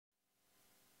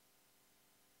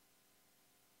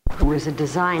who is a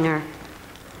designer.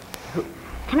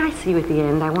 Can I see you at the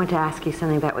end? I want to ask you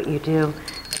something about what you do.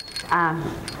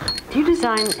 Do you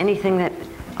design anything that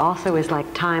also is like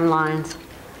timelines?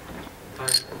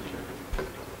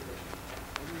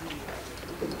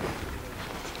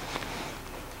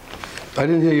 I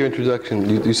didn't hear your introduction.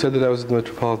 You said that I was at the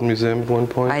Metropolitan Museum at one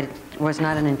point? I was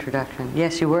not an introduction.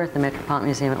 Yes, you were at the Metropolitan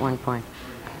Museum at one point.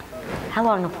 How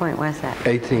long a point was that?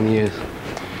 18 years.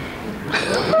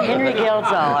 Henry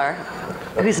Geldzahler,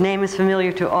 whose name is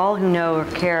familiar to all who know or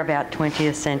care about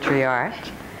 20th century art,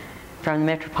 from the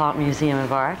Metropolitan Museum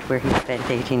of Art, where he spent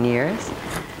 18 years,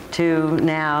 to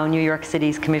now New York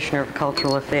City's Commissioner of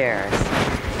Cultural Affairs.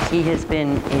 He has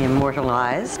been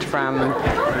immortalized from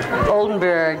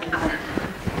Oldenburg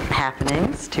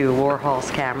happenings to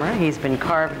Warhol's camera. He's been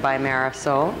carved by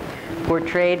Marisol,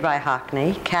 portrayed by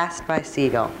Hockney, cast by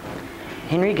Siegel.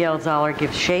 Henry Geldzahler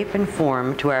gives shape and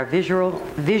form to our visual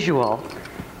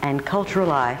and cultural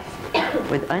life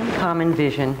with uncommon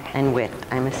vision and wit.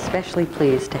 I'm especially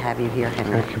pleased to have you here,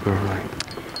 Henry. Thank you very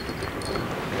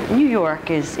much. New York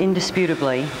is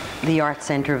indisputably the art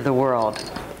center of the world,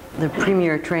 the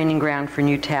premier training ground for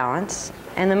new talents,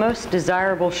 and the most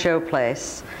desirable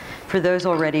showplace for those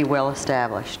already well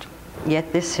established.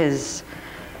 Yet this has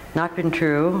been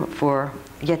true for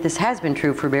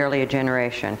barely a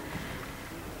generation.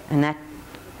 And that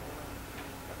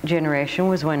generation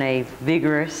was when a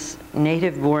vigorous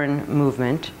native-born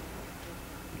movement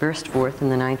burst forth in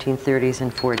the 1930s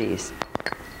and 40s.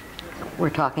 We're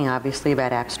talking obviously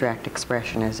about abstract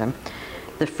expressionism,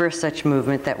 the first such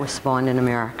movement that was spawned in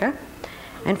America.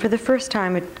 And for the first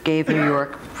time, it gave New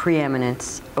York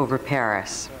preeminence over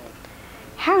Paris.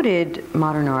 How did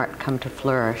modern art come to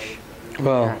flourish in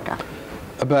America?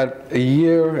 About a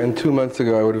year and 2 months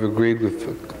ago, I would have agreed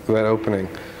with that opening.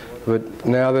 But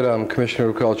now that I'm Commissioner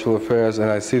of Cultural Affairs and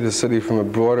I see the city from a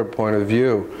broader point of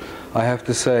view, I have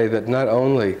to say that not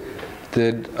only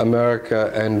did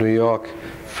America and New York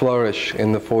flourish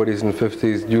in the 40s and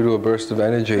 50s due to a burst of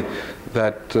energy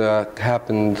that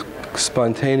happened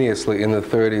spontaneously in the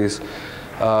 30s,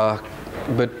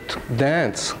 but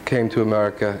dance came to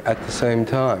America at the same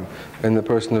time in the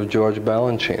person of George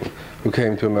Balanchine, who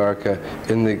came to America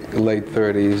in the late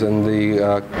 30s, and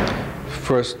the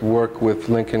first work with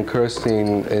Lincoln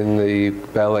Kirstein in the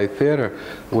Ballet Theater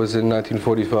was in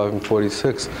 1945 and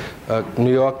 46.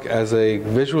 New York as a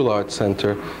visual arts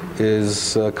center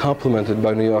is complemented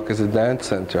by New York as a dance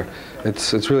center.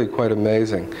 It's really quite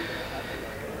amazing.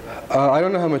 I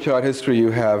don't know how much art history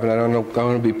you have, and I don't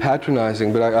want to be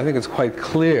patronizing, but I think it's quite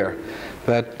clear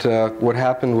that what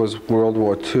happened was World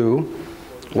War II,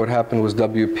 what happened was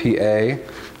WPA,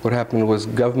 what happened was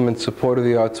government support of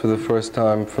the arts for the first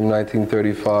time from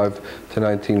 1935 to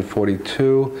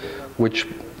 1942, which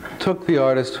took the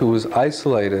artist who was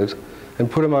isolated and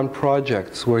put him on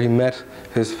projects where he met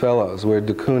his fellows, where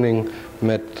de Kooning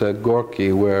met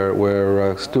Gorky,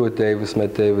 where Stuart Davis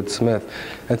met David Smith.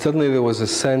 And suddenly there was a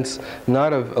sense,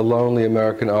 not of a lonely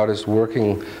American artist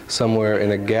working somewhere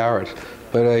in a garret,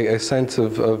 but a sense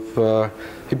of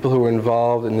people who were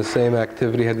involved in the same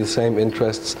activity, had the same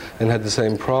interests, and had the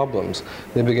same problems.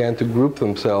 They began to group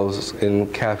themselves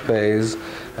in cafes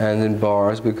and in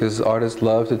bars because artists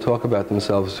love to talk about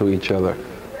themselves to each other.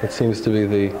 It seems to be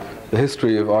the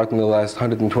history of art in the last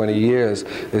 120 years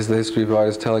is the history of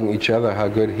artists telling each other how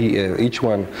good he is, each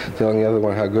one telling the other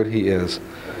one how good he is.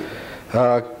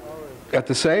 At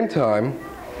the same time,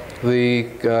 the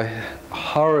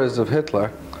horrors of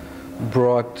Hitler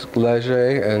brought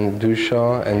Leger and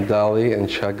Duchamp and Dali and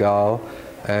Chagall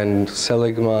and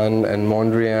Seligman and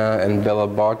Mondrian and Bela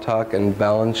Bartok and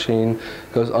Balanchine,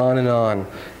 goes on,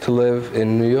 to live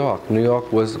in New York. New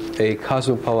York was a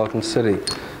cosmopolitan city,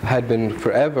 had been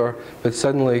forever, but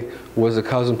suddenly was a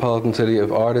cosmopolitan city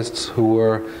of artists who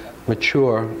were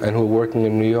mature and who were working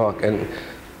in New York. And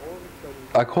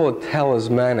I call it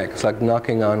talismanic. It's like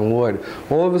knocking on wood.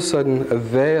 All of a sudden, a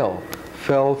veil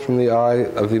fell from the eye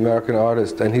of the American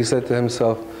artist, and he said to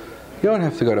himself, you don't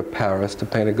have to go to Paris to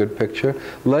paint a good picture.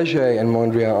 Leger and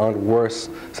Mondrian aren't worse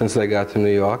since they got to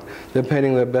New York. They're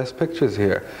painting their best pictures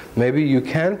here. Maybe you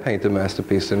can paint a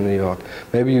masterpiece in New York.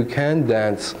 Maybe you can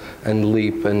dance and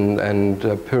leap and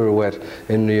pirouette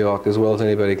in New York as well as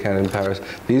anybody can in Paris.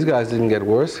 These guys didn't get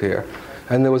worse here.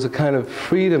 And there was a kind of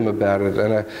freedom about it,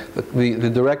 and the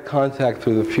direct contact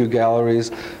through the few galleries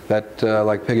that,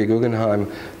 like Peggy Guggenheim,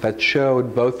 that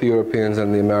showed both the Europeans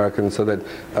and the Americans, so that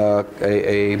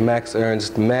a Max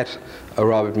Ernst met a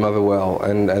Robert Motherwell,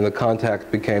 and the contact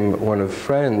became one of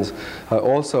friends,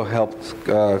 also helped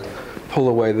pull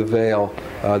away the veil,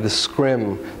 the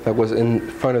scrim that was in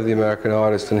front of the American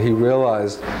artist, and he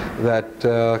realized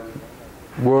that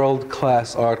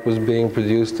world-class art was being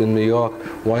produced in New York.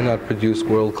 Why not produce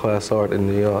world-class art in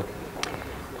New York?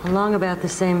 Along about the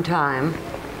same time,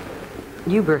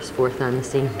 you burst forth on the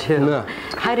scene, too. No.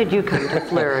 How did you come to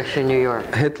flourish in New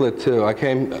York? Hitler, too. I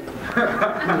came...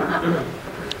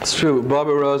 It's true.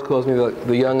 Barbara Rose calls me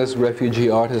the youngest refugee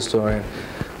art historian.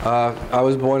 I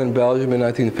was born in Belgium in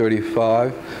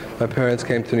 1935. My parents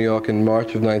came to New York in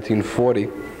March of 1940.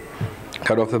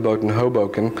 Got off the boat in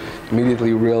Hoboken,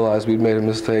 immediately realized we'd made a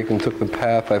mistake and took the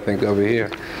path, I think, over here.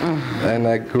 Mm-hmm. And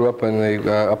I grew up on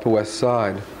the Upper West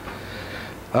Side.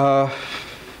 I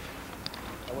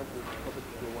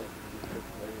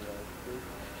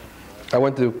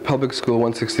went to public school,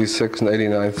 166 and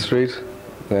 89th Street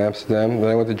in Amsterdam. Then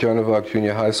I went to Joan of Arc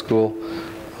Junior High School,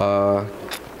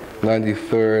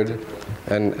 93rd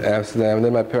and Amsterdam. And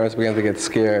then my parents began to get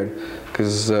scared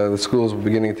because the schools were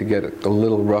beginning to get a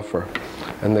little rougher.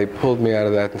 And they pulled me out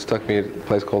of that and stuck me at a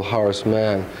place called Horace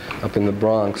Mann up in the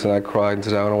Bronx. And I cried and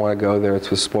said, I don't want to go there. It's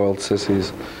for spoiled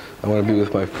sissies. I want to be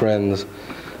with my friends.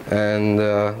 And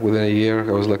within a year,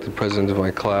 I was elected president of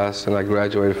my class, and I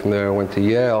graduated from there. I went to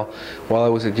Yale. While I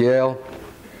was at Yale,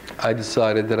 I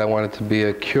decided that I wanted to be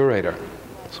a curator.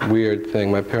 It's a weird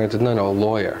thing. My parents said, no, a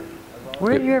lawyer.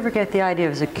 Where did you ever get the idea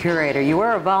as a curator? You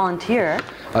were a volunteer.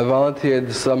 I volunteered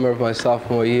the summer of my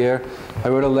sophomore year. I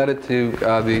wrote a letter to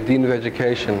the Dean of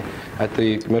Education at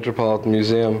the Metropolitan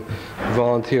Museum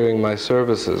volunteering my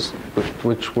services,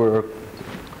 which were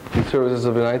the services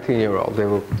of a 19-year-old. They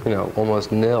were,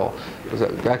 almost nil.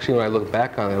 Actually, when I look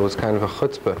back on it, it was kind of a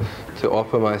chutzpah to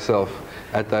offer myself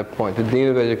at that point. The Dean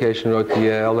of Education wrote to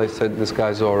Yale. They said, this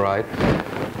guy's all right.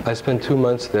 I spent 2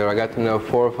 months there. I got to know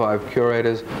 4 or 5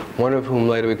 curators, one of whom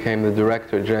later became the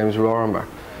director, James Rorimer.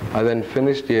 I then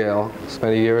finished Yale,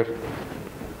 spent a year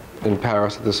in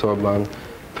Paris at the Sorbonne,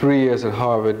 3 years at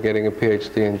Harvard getting a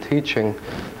PhD in teaching,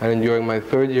 and during my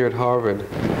 3rd year at Harvard,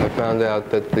 I found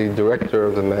out that the director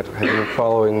of the Met had been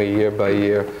following me year by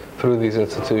year through these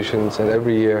institutions, and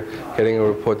every year getting a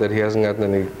report that he hasn't gotten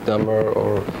any dumber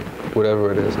or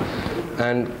whatever it is.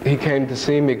 And he came to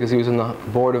see me because he was in the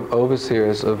board of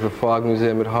overseers of the Fogg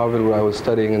Museum at Harvard where I was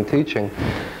studying and teaching.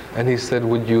 And he said,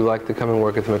 would you like to come and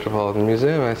work at the Metropolitan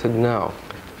Museum? And I said, no.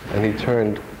 And he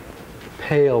turned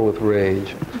pale with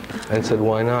rage and said,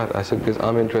 why not? I said, because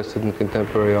I'm interested in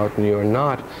contemporary art and you're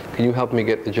not. Can you help me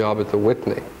get the job at the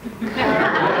Whitney?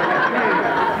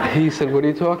 He said, what are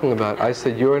you talking about? I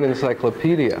said, you're an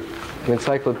encyclopedia. An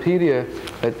encyclopedia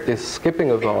that is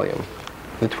skipping a volume.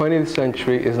 The 20th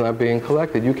century is not being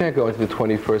collected. You can't go into the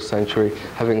 21st century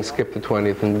having skipped the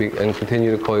 20th and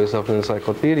continue to call yourself an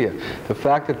encyclopedia. The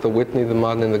fact that the Whitney, the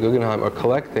Modern, and the Guggenheim are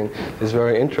collecting is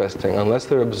very interesting. Unless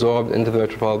they're absorbed into the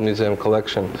Metropolitan Museum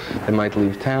collection, they might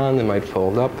leave town, they might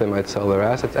fold up, they might sell their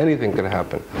assets, anything could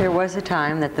happen. There was a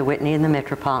time that the Whitney and the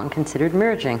Metropolitan considered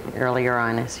merging earlier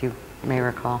on, as you may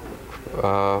recall.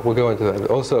 We'll go into that.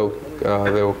 Also,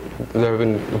 there have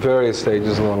been various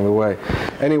stages along the way.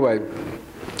 Anyway,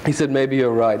 he said, maybe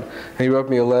you're right. And he wrote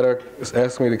me a letter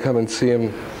asking me to come and see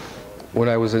him when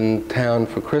I was in town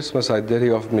for Christmas. I did.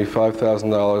 He offered me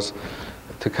 $5,000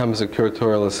 to come as a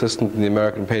curatorial assistant in the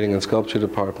American Painting and Sculpture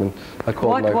Department.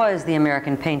 What was the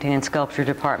American Painting and Sculpture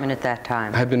Department at that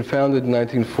time? It had been founded in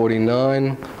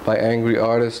 1949 by angry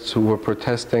artists who were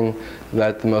protesting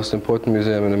that the most important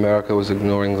museum in America was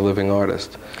ignoring the living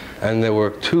artist. And there were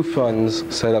 2 funds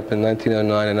set up in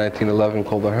 1909 and 1911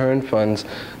 called the Hearn Funds,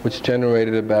 which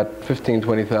generated about $15,000 to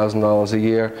 $20,000 a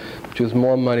year, which was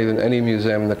more money than any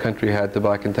museum in the country had to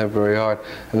buy contemporary art.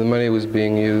 And the money was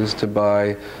being used to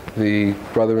buy the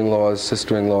brother-in-law's,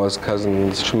 sister-in-law's,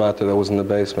 cousin's schmata that was in the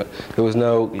basement. There was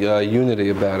no unity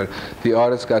about it. The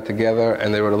artists got together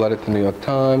and they wrote a letter to the New York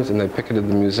Times and they picketed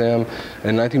the museum. And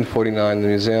in 1949, the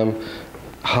museum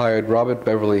hired Robert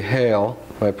Beverly Hale,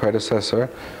 my predecessor,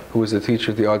 who was the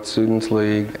teacher at the Art Students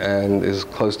League and is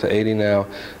close to 80 now,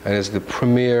 and is the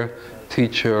premier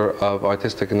teacher of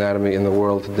artistic anatomy in the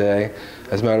world today.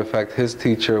 As a matter of fact, his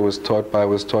teacher was taught by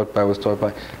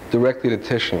directly to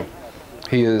Titian.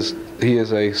 He is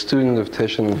a student of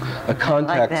Titian, a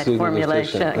contact student of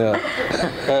Titian. Yeah.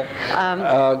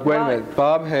 Wait a minute.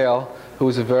 Bob Hale, who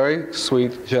was a very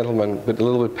sweet gentleman, but a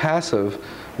little bit passive,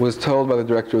 was told by the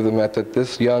director of the Met that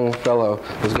this young fellow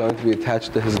was going to be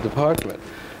attached to his department.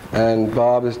 And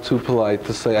Bob is too polite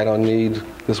to say, I don't need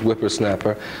this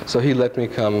whippersnapper. So he let me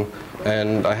come,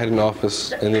 and I had an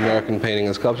office in the American Painting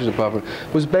and Sculpture Department.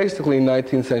 It was basically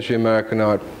 19th century American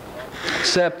art,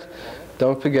 except,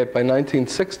 don't forget, by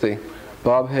 1960,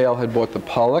 Bob Hale had bought the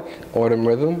Pollock Autumn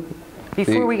Rhythm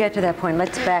Before we get to that point,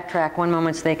 let's backtrack one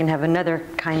moment so they can have another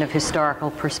kind of historical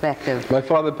perspective. My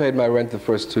father paid my rent the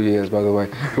first 2 years, by the way.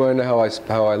 You want to know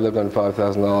how I lived on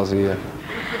 $5,000 a year?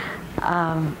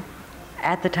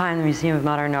 At the time the Museum of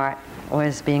Modern Art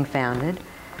was being founded,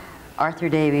 Arthur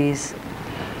Davies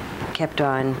kept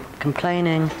on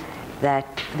complaining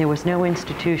that there was no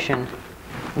institution,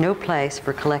 no place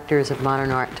for collectors of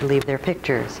modern art to leave their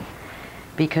pictures.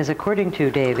 Because according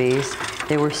to Davies,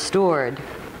 they were stored,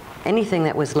 anything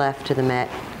that was left to the Met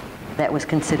that was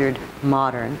considered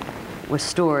modern was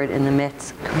stored in the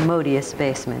Met's commodious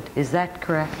basement. Is that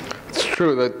correct? It's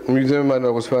true that the Museum of Modern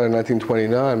Art was founded in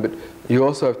 1929, but you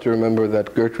also have to remember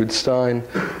that Gertrude Stein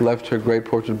left her great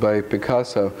portrait by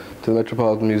Picasso to the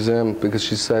Metropolitan Museum because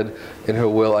she said in her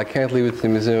will, I can't leave it to the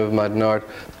Museum of Modern Art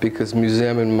because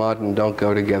museum and modern don't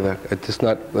go together. It's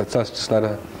not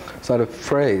a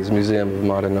phrase, Museum of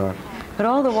Modern Art. But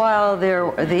all the while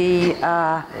the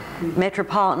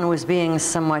Metropolitan was being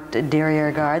somewhat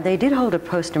derriere-garde, they did hold a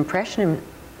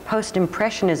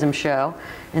post-impressionism show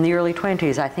in the early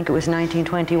 20s. I think it was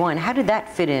 1921. How did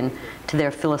that fit in to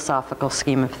their philosophical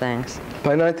scheme of things?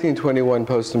 By 1921,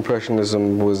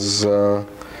 post-impressionism was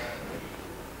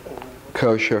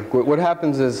kosher. What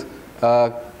happens is,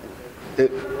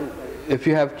 if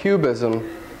you have cubism,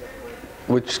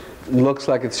 which looks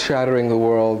like it's shattering the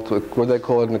world, what they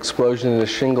call it, an explosion in a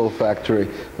shingle factory,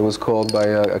 it was called by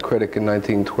a critic in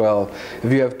 1912.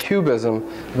 If you have cubism,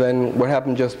 then what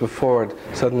happened just before it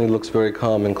suddenly looks very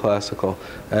calm and classical.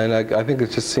 And I think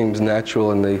it just seems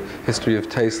natural in the history of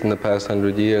taste in the past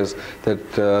 100 years that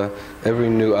every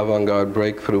new avant-garde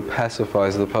breakthrough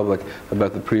pacifies the public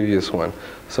about the previous one.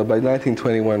 So by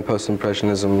 1921,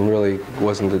 post-impressionism really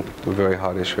wasn't a very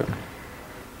hot issue.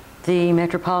 The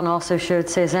Metropolitan also showed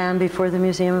Cézanne before the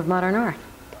Museum of Modern Art.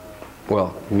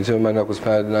 Well, the Museum of Modern Art was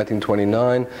founded in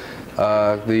 1929.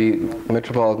 The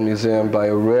Metropolitan Museum, by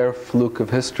a rare fluke of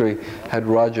history, had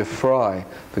Roger Fry,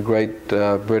 the great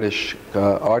British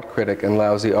art critic and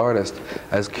lousy artist,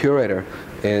 as curator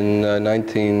in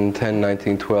 1910,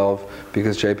 1912,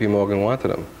 because J.P. Morgan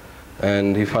wanted him.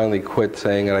 And he finally quit,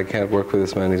 saying that I can't work with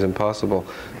this man, he's impossible.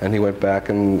 And he went back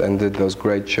and did those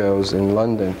great shows in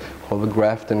London called the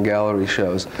Grafton Gallery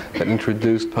shows that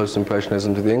introduced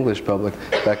post-impressionism to the English public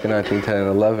back in 1910 and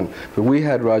 11. But we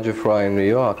had Roger Fry in New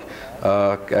York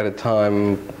at a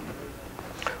time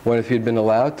when, if he'd been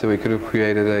allowed to, he could have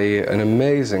created an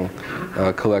amazing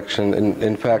collection.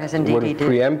 In fact, would have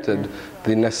preempted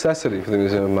the necessity for the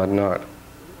Museum of Modern Art.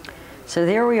 So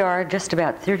there we are, just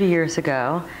about 30 years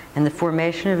ago, in the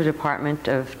formation of a department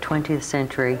of 20th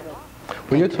century.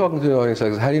 When you're talking to the audience,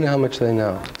 how do you know how much they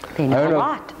know? They know a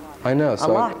lot. I know. A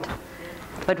lot.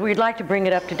 But we'd like to bring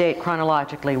it up to date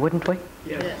chronologically, wouldn't we?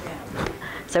 Yes.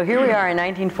 So here we are in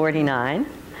 1949,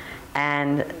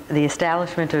 and the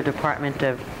establishment of a department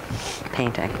of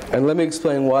painting. And let me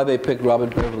explain why they picked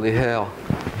Robert Beverly Hale.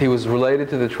 He was related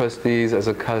to the trustees as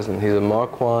a cousin. He's a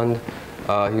Marquand.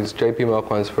 He's J.P.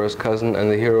 Marquand's first cousin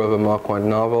and the hero of a Marquand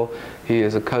novel. He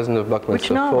is a cousin of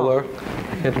Buckminster Fuller.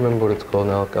 I can't remember what it's called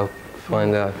now. I'll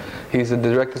find out. He's a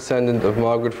direct descendant of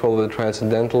Margaret Fuller, the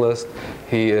Transcendentalist.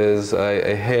 He is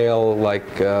a Hale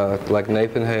like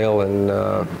Nathan Hale and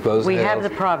those We Hales. have the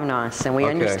provenance, and we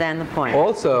understand the point.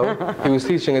 Also, he was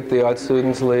teaching at the Art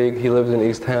Students League. He lived in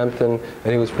East Hampton,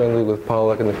 and he was friendly with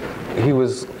Pollock. And he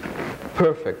was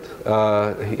perfect.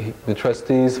 The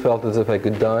trustees felt as if they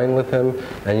could dine with him,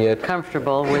 and yet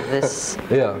comfortable with this.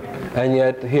 Yeah, and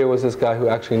yet here was this guy who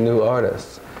actually knew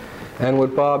artists. And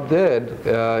what Bob did,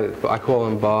 I call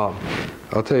him Bob.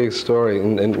 I'll tell you a story.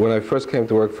 And when I first came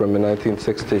to work for him in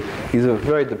 1960, he's a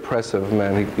very depressive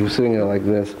man. He was sitting there like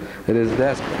this at his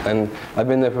desk, and I've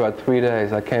been there for about 3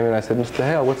 days. I came in and I said, Mr.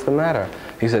 Hale, what's the matter?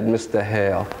 He said, Mr.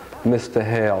 Hale. Mr.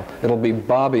 Hale. It'll be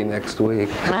Bobby next week.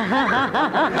 So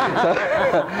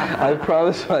I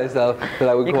promised myself that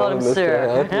I would call him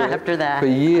Mr. Hale after that. For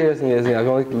years and years and years. I've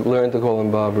only learned to call him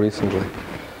Bob recently.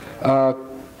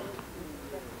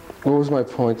 What was my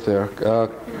point there?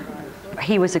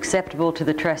 He was acceptable to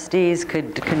the trustees,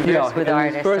 could converse with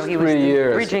artists, so he was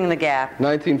bridging the gap.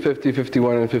 1950,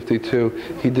 51, and 52,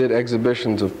 he did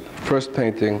exhibitions of first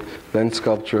painting, then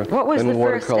sculpture, What was then the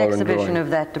first watercolor and exhibition drawing. of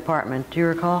that department? Do you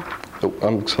recall? Oh,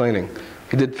 I'm explaining.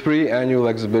 He did 3 annual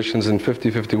exhibitions in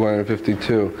 50, 51, and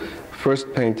 52.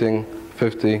 First painting,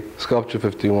 50, sculpture,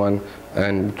 51,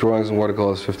 and drawings and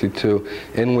watercolors, 52,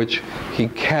 in which he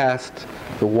cast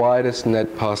the widest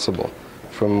net possible,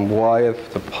 from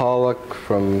Wyeth to Pollock,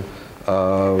 from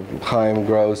Chaim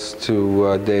Gross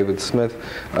to David Smith.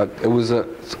 It was a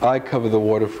I cover the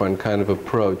waterfront kind of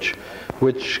approach,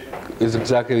 which is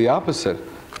exactly the opposite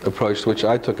approach, which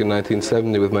I took in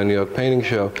 1970 with my New York painting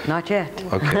show. Not yet.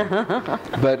 Okay.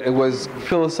 But it was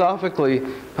philosophically,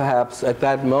 perhaps, at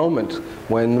that moment,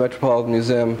 when the Metropolitan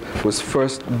Museum was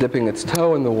first dipping its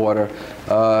toe in the water,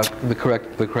 the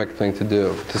correct thing to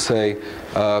do. To say,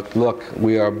 look,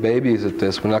 we are babies at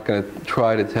this. We're not going to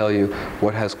try to tell you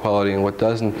what has quality and what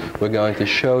doesn't. We're going to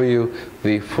show you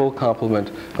the full complement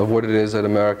of what it is that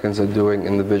Americans are doing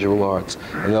in the visual arts.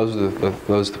 And those are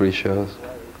those three shows.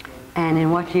 And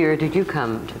in what year did you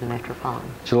come to the Metropolitan?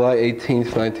 July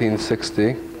 18th,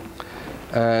 1960.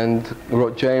 And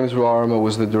James Rorimer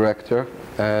was the director.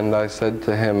 And I said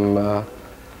to him,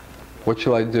 what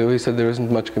shall I do? He said, there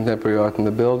isn't much contemporary art in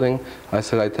the building. I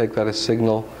said, I take that as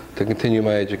signal to continue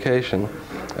my education.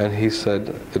 And he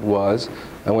said it was.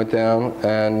 I went down,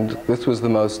 and this was the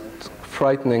most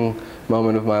frightening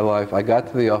moment of my life. I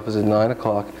got to the office at 9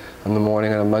 o'clock in the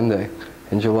morning on a Monday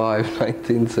in July of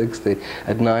 1960,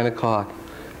 at 9 o'clock.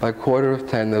 By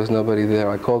 9:45, there was nobody there.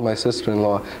 I called my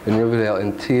sister-in-law in Riverdale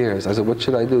in tears. I said, what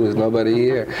should I do? There's nobody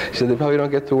here. She said, they probably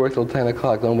don't get to work till 10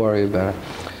 o'clock. Don't worry about it.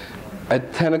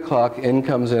 At 10 o'clock, in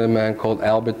comes a man called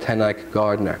Albert Teneyck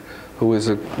Gardner, who was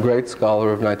a great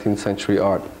scholar of 19th century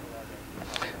art,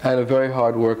 and a very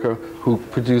hard worker who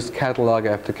produced catalog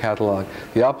after catalog.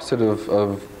 The opposite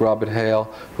of Robert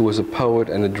Hale, who was a poet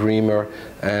and a dreamer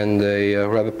and a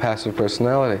rather passive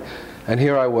personality. And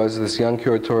here I was, this young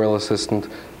curatorial assistant,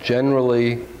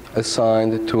 generally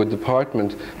assigned to a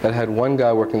department that had one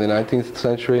guy working in the 19th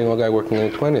century and one guy working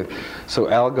in the 20th. So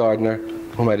Al Gardner,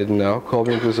 whom I didn't know, called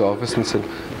me into his office and said,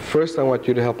 first I want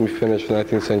you to help me finish the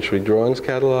 19th century drawings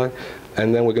catalog,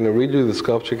 and then we're going to redo the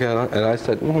sculpture catalog. And I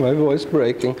said, my voice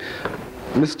breaking,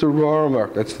 Mr.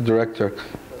 Rorimer, that's the director,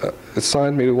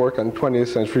 assigned me to work on 20th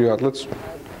century art. Let's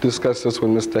discuss this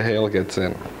when Mr. Hale gets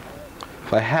in.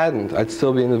 If I hadn't, I'd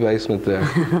still be in the basement there.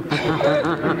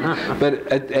 But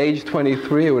at age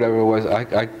 23 or whatever it was,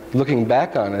 looking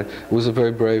back on it, it was a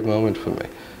very brave moment for me.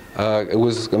 It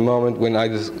was a moment when I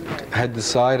had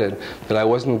decided that I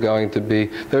wasn't going to be...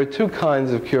 There are two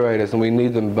kinds of curators, and we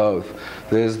need them both.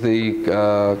 There's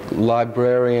the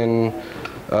librarian,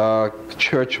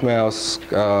 church mouse,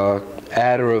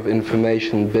 adder of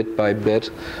information bit by bit,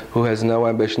 who has no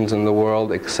ambitions in the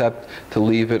world except to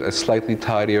leave it a slightly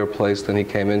tidier place than he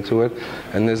came into it.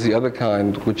 And there's the other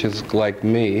kind, which is like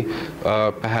me,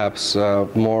 perhaps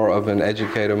more of an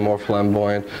educator, more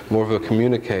flamboyant, more of a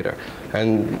communicator.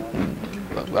 And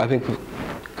I think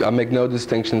I make no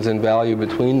distinctions in value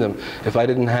between them. If I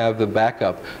didn't have the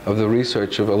backup of the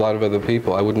research of a lot of other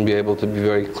people, I wouldn't be able to be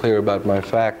very clear about my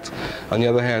facts. On the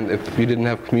other hand, if you didn't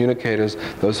have communicators,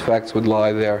 those facts would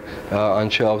lie there on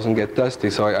shelves and get dusty.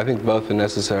 So I think both are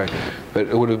necessary. But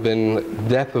it would have been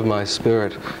death of my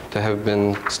spirit to have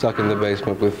been stuck in the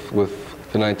basement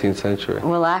with the 19th century.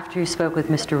 Well, after you spoke with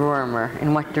Mr. Rorimer,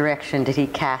 in what direction did he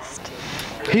cast?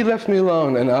 He left me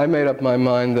alone, and I made up my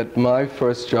mind that my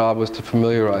first job was to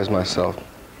familiarize myself.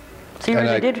 So you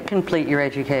really did complete your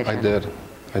education? I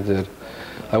did.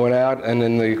 I went out, and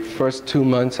in the first 2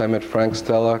 months, I met Frank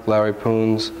Stella, Larry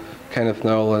Poons, Kenneth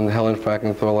Nolan, Helen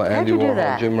Frankenthaler, Andy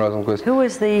Warhol, Jim Rosenquist. Who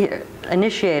was the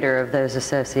initiator of those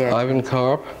associations? Ivan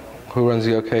Karp, who runs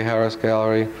the O.K. Harris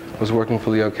Gallery, was working for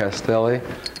Leo Castelli,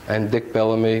 and Dick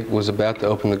Bellamy was about to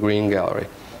open the Green Gallery.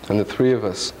 And the three of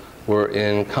us were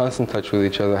in constant touch with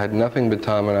each other, had nothing but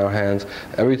time on our hands.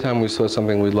 Every time we saw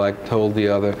something we liked, told the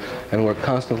other, and we're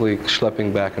constantly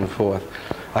schlepping back and forth.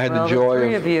 I had the joy the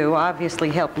three of you obviously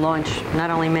helped launch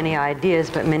not only many ideas,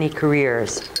 but many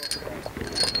careers.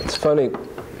 It's funny,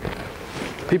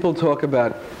 people talk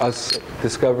about us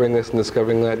discovering this and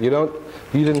discovering that.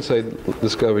 You didn't say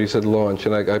discover, you said launch,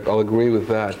 and I'll agree with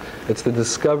that. It's the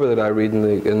discover that I read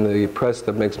in the press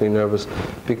that makes me nervous,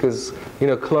 because, you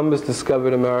know, Columbus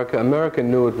discovered America. America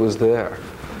knew it was there.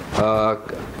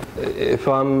 If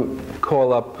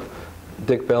call up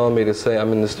Dick Bellamy to say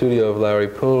I'm in the studio of Larry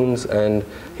Poons and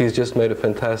he's just made a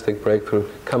fantastic breakthrough,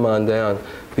 come on down.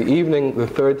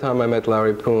 The third time I met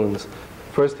Larry Poons,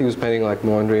 first he was painting like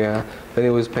Mondrian, then he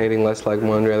was painting less like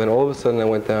Mondrian, then all of a sudden I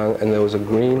went down and there was a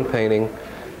green painting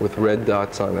with red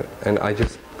dots on it, and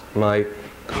my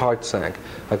heart sank.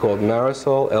 I called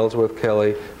Marisol, Ellsworth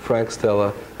Kelly, Frank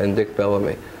Stella, and Dick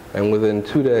Bellamy, and within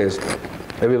 2 days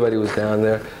everybody was down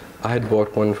there. I had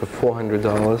bought one for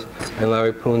 $400, and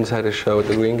Larry Poons had a show at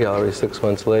the Green Gallery 6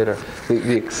 months later.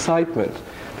 The excitement.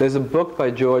 There's a book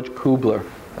by George Kubler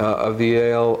of the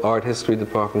Yale Art History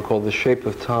Department called The Shape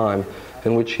of Time,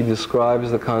 in which he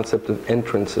describes the concept of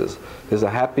entrances. There's a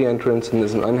happy entrance and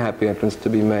there's an unhappy entrance to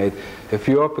be made. If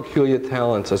your peculiar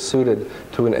talents are suited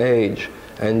to an age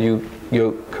and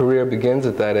your career begins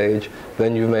at that age,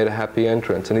 then you've made a happy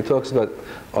entrance. And he talks about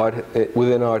art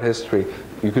within art history.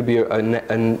 You could be a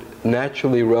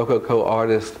naturally Rococo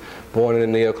artist born in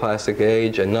a neoclassic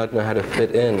age and not know how to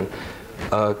fit in.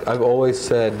 I've always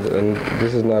said, and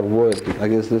this is not wood, I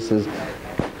guess this is...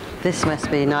 This must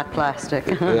be not plastic.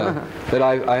 Yeah, that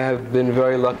I have been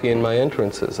very lucky in my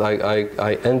entrances.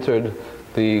 I entered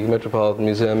the Metropolitan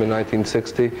Museum in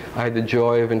 1960. I had the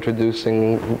joy of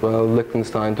introducing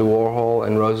Lichtenstein to Warhol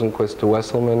and Rosenquist to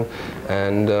Wesselmann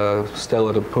and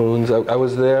Stella to Poons. I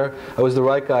was there. I was the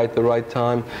right guy at the right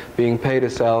time, being paid a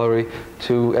salary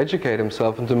to educate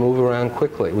himself and to move around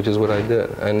quickly, which is what I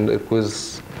did. And it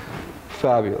was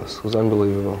fabulous. It was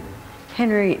unbelievable.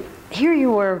 Henry, here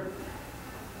you were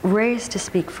raised to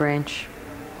speak French,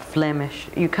 Flemish.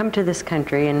 You come to this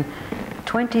country, and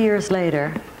 20 years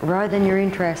later, rather than your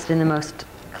interest in the most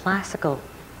classical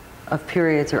of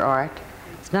periods or art,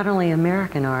 it's not only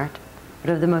American art,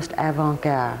 but of the most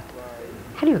avant-garde.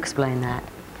 How do you explain that?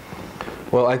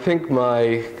 Well, I think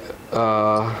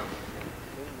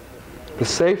the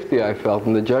safety I felt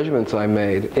in the judgments I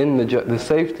made, the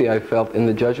safety I felt in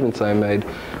the judgments I made,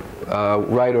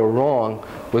 right or wrong,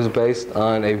 was based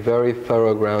on a very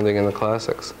thorough grounding in the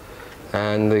classics.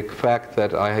 And the fact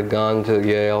that I had gone to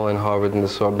Yale and Harvard and the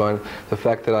Sorbonne, the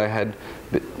fact that I had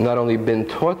not only been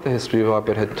taught the history of art,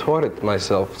 but had taught it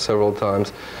myself several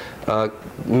times,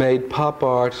 made pop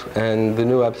art and the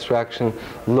new abstraction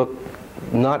look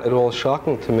not at all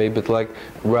shocking to me, but like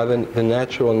rather the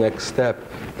natural next step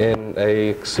in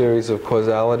a series of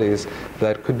causalities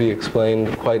that could be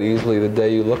explained quite easily the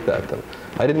day you looked at them.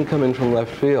 I didn't come in from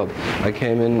left field. I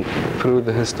came in through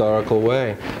the historical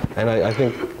way. And I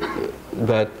think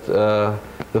that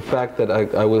the fact that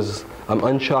I'm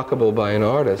unshockable by an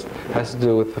artist has to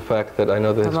do with the fact that I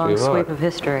know the history of art. A long sweep of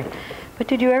history. But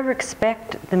did you ever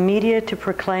expect the media to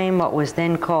proclaim what was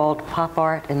then called pop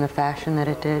art in the fashion that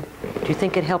it did? Do you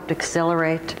think it helped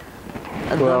accelerate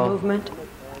the movement?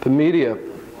 The media,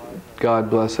 God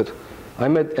bless it. I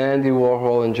met Andy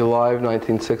Warhol in July of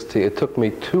 1960. It took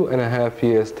me 2.5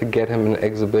 years to get him an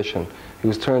exhibition. He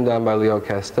was turned down by Leo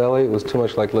Castelli. It was too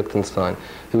much like Lichtenstein.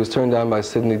 He was turned down by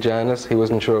Sidney Janis. He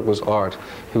wasn't sure it was art.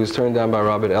 He was turned down by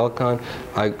Robert Elkan.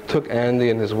 I took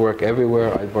Andy and his work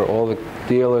everywhere. I brought all the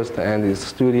dealers to Andy's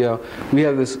studio. We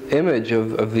have this image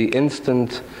of the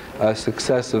instant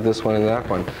success of this one and that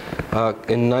one.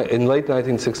 In late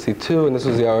 1962, and this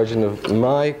was the origin of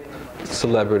my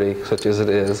celebrity, such as it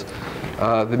is,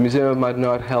 the Museum of Modern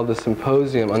Art held a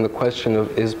symposium on the question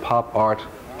of, is pop art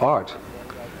art?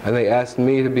 And they asked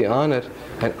me to be on it,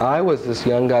 and I was this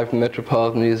young guy from the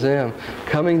Metropolitan Museum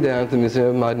coming down to the Museum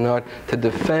of Modern Art to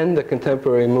defend the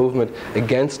contemporary movement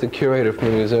against the curator from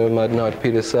the Museum of Modern Art,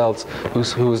 Peter Seltz,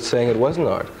 who was saying it wasn't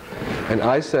art. And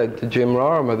I said to Jim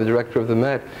Rorimer, the director of the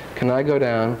Met, can I go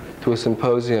down to a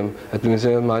symposium at the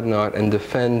Museum of Modern Art and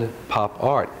defend pop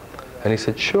art? And he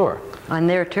said, sure. On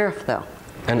their turf, though.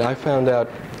 And I found out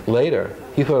later,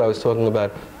 he thought I was talking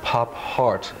about Pop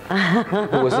Hart,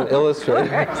 who was an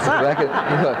illustrator.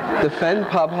 Defend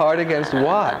Pop Hart against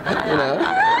what? You know?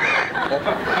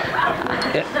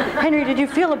 Henry, did you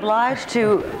feel obliged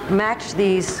to match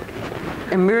these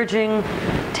emerging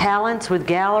talents with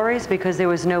galleries because there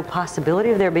was no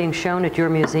possibility of their being shown at your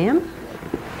museum?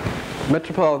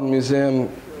 Metropolitan Museum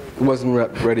wasn't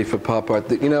ready for pop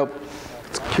art. You know,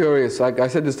 it's curious. I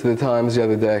said this to the Times the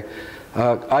other day.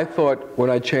 I thought when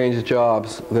I changed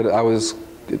jobs that I was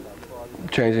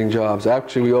changing jobs.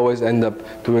 Actually, we always end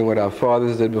up doing what our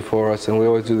fathers did before us, and we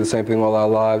always do the same thing all our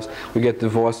lives. We get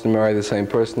divorced and marry the same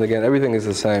person again. Everything is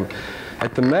the same.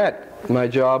 At the Met, my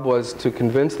job was to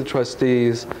convince the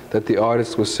trustees that the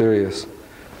artist was serious.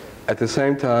 At the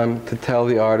same time, to tell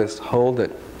the artist, hold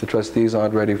it, the trustees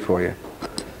aren't ready for you.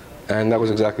 And that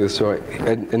was exactly the story.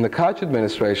 In the Koch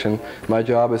administration, my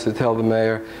job is to tell the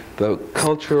mayor the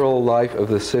cultural life of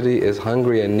the city is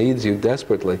hungry and needs you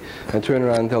desperately. And turn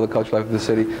around and tell the cultural life of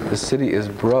the city is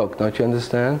broke. Don't you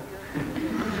understand?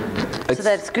 So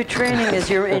that's good training as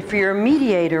for your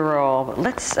mediator role.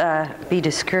 Let's be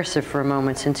discursive for a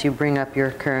moment since you bring up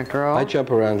your current role. I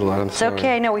jump around a lot, I'm sorry. It's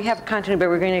okay, no, we have continuity, but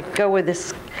we're going to go with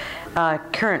this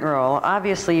current role.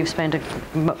 Obviously, you've spent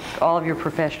all of your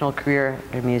professional career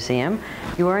at a museum.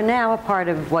 You are now a part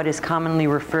of what is commonly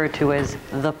referred to as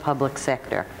the public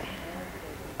sector.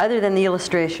 Other than the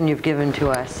illustration you've given to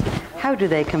us, how do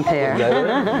they compare?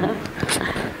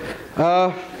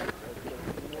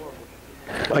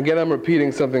 Again, I'm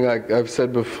repeating something I've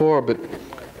said before, but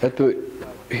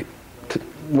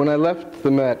when I left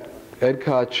the Met, Ed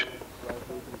Koch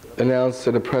announced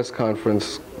at a press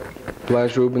conference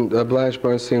Blanche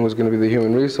Bernstein was going to be the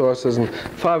human resources, and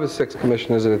 5 or 6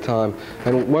 commissioners at a time.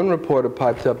 And one reporter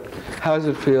piped up, how does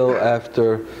it feel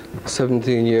after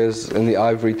 17 years in the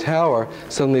ivory tower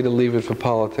suddenly to leave it for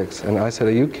politics? And I said,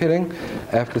 are you kidding?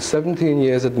 After 17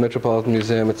 years at the Metropolitan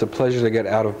Museum, it's a pleasure to get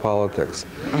out of politics.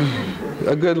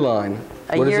 A good line.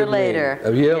 A year later.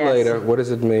 A year later, what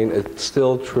does it mean? It's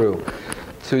still true.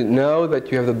 To know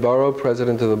that you have the borough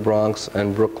president of the Bronx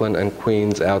and Brooklyn and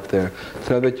Queens out there.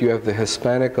 To know that you have the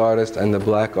Hispanic artist and the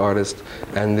black artist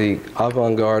and the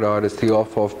avant-garde artist, the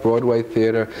off Broadway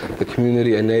theater, the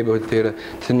community and neighborhood theater.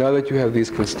 To know that you have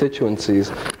these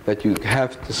constituencies that you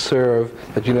have to serve,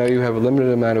 that you know you have a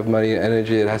limited amount of money and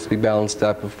energy that has to be balanced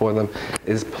out before them,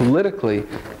 is politically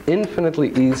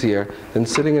infinitely easier than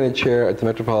sitting in a chair at the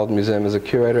Metropolitan Museum as a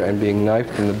curator and being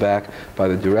knifed in the back by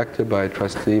the director, by a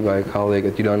trustee, by a colleague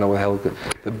that you don't know what the hell.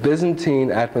 The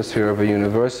Byzantine atmosphere of a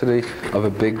university, of a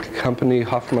big company,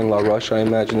 Hoffman La Roche, I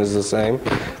imagine, is the same. I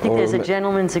think there's a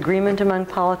gentleman's agreement among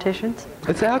politicians.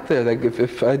 It's out there. Like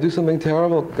if I do something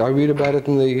terrible, I read about it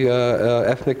in the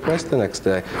ethnic press the next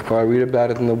day, or I read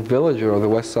about it in the Villager, or the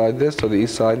West Side this, or the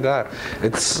East Side that.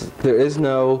 There's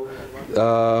no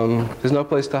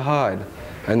place to hide,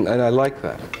 and I like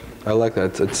that. I like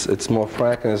that. It's more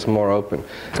frank and it's more open.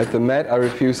 At the Met, I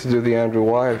refused to do the Andrew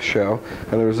Wyeth show,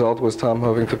 and the result was Tom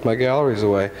Hoving took my galleries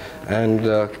away, and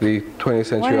the 20th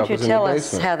Century Art was in the basement. Why don't you tell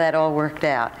us how that all worked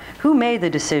out? Who made the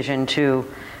decision to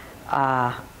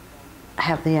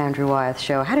have the Andrew Wyeth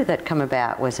show? How did that come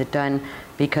about? Was it done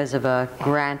because of a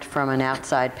grant from an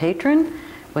outside patron?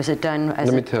 Was it done as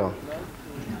Let me tell.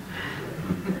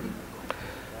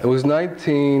 It was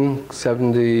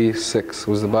 1976. It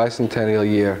was the bicentennial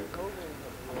year.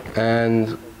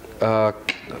 And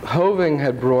Hoving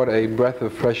had brought a breath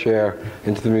of fresh air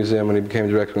into the museum when he became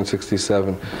director in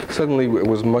 '67. Suddenly it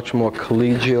was much more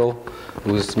collegial.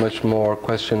 It was much more a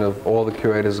question of all the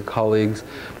curators and colleagues.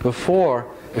 Before,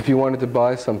 if you wanted to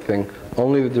buy something,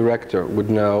 only the director would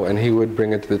know, and he would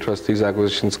bring it to the Trustees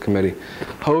Acquisitions Committee.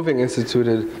 Hoving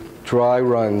instituted dry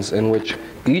runs in which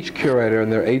each curator,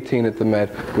 and there are 18 at the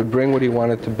Met, would bring what he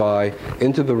wanted to buy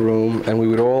into the room, and we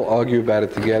would all argue about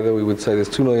it together. We would say there's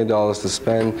 $2 million to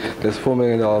spend, there's $4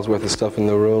 million worth of stuff in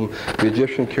the room. The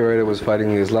Egyptian curator was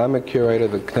fighting the Islamic curator,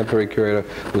 the contemporary curator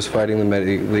was fighting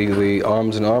the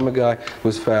arms and armor guy. It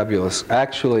was fabulous.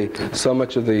 Actually, so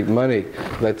much of the money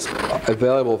that's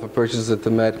available for purchases at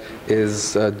the Met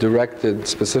is directed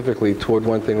specifically toward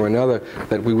one thing or another,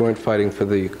 that we weren't fighting for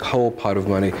the whole pot of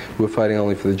money, we were fighting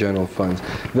only for the general funds.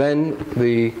 Then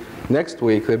the next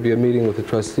week there'd be a meeting with the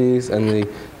trustees, and the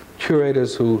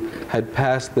curators who had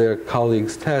passed their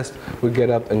colleagues' test would get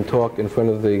up and talk in front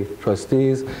of the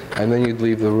trustees, and then you'd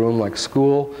leave the room like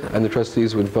school, and the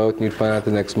trustees would vote, and you'd find out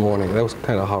the next morning. That was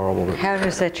kind of horrible. How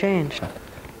has that changed?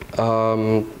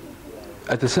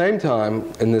 At the same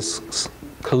time, in this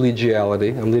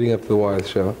collegiality, I'm leading up to the Wyeth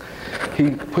show,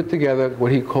 he put together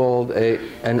what he called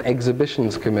an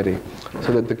exhibitions committee,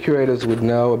 so that the curators would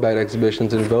know about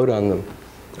exhibitions and vote on them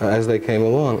as they came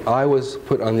along. I was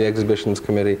put on the exhibitions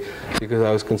committee because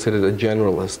I was considered a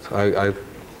generalist. I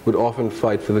would often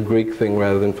fight for the Greek thing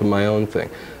rather than for my own thing.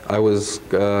 I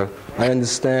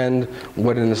understand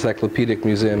what an encyclopedic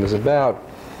museum is about.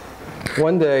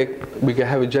 One day, we could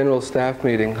have a general staff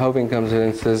meeting. Hoving comes in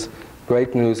and says,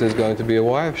 great news, there's going to be a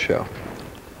Wyeth show.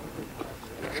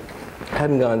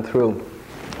 Hadn't gone through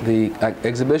the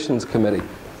exhibitions committee.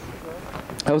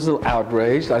 I was a little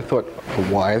outraged. I thought, a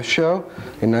Wyeth show?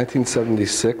 In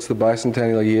 1976, the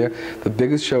bicentennial year, the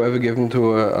biggest show ever given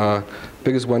to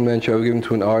biggest one-man show ever given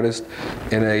to an artist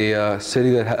in a city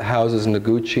that houses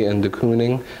Noguchi and de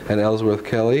Kooning and Ellsworth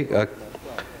Kelly.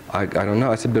 I don't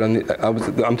know. I said, but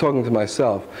I'm talking to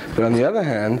myself. But on the other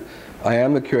hand, I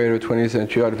am the curator of 20th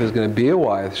Century Art. If there's going to be a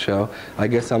Wyeth show, I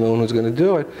guess I'm the one who's going to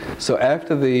do it. So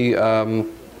after the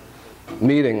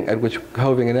meeting at which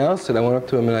Hoving announced it, I went up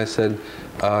to him and I said,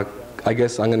 I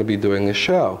guess I'm going to be doing a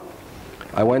show.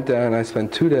 I went down and I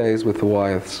spent 2 days with the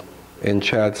Wyeths in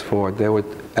Chad's Ford. They were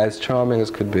as charming as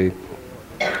could be.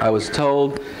 I was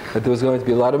told that there was going to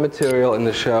be a lot of material in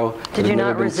the show. Did you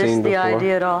not resist the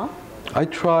idea at all? I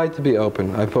tried to be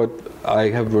open. I thought I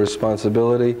have a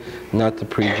responsibility not to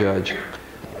prejudge.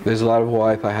 There's a lot of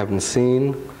Wyeth I haven't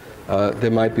seen.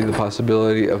 There might be the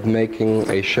possibility of making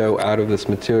a show out of this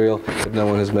material that no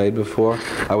one has made before.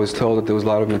 I was told that there was a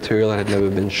lot of material that had never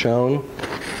been shown.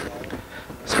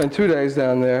 Spent 2 days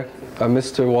down there.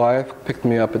 Mr. Wyeth picked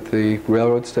me up at the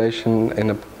railroad station in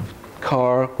a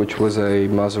car, which was a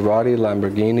Maserati,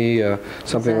 Lamborghini,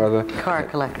 something or other. Car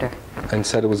collector. and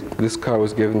said this car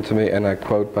was given to me, and I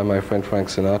quote, by my friend Frank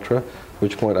Sinatra, at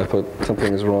which point I thought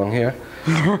something is wrong here.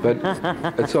 But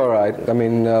it's all right. I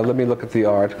mean, let me look at the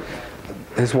art.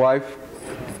 His wife,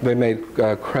 they made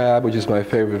crab, which is my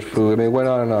favorite food. I mean, it went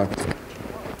on and on.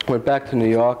 Went back to New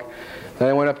York. Then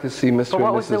I went up to see Mr. But what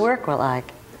and was the work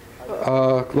like?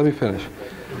 Let me finish.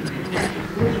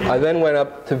 I then went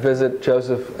up to visit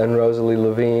Joseph and Rosalie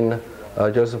Levine,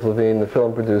 Joseph Levine, the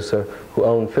film producer, who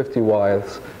owned 50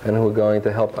 Wyeths and who were going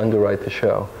to help underwrite the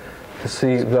show, to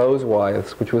see those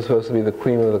Wyeths, which was supposed to be the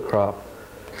cream of the crop.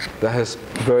 That has a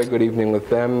very good evening with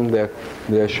them.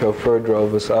 Their chauffeur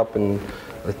drove us up in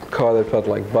a car that felt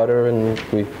like butter, and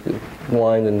we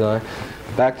wined and dined.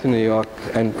 Back to New York,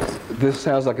 and this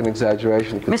sounds like an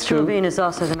exaggeration. Mr. Levine is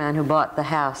also the man who bought the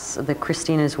house, the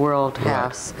Christina's World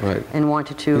house, right. And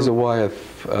wanted to... He's a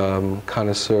Wyeth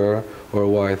connoisseur or a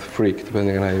Wyeth freak,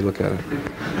 depending on how you look at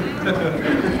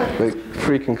it. Like,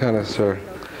 freak and connoisseur.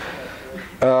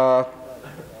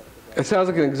 It sounds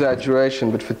like an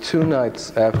exaggeration, but for 2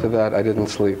 nights after that, I didn't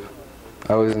sleep.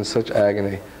 I was in such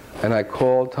agony. And I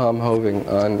called Tom Hoving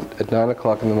at 9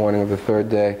 o'clock in the morning of the 3rd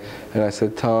day, and I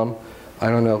said, Tom, I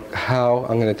don't know how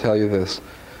I'm going to tell you this,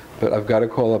 but I've got to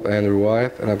call up Andrew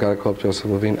Wyeth, and I've got to call up Joseph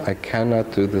Levine. I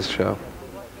cannot do this show.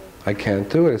 I can't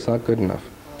do it. It's not good enough.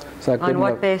 It's not good enough. On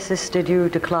what basis did you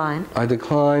decline? I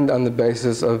declined on the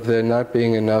basis of there not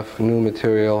being enough new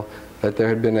material, that there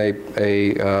had been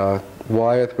a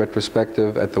Wyeth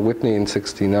retrospective at the Whitney in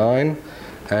 '69,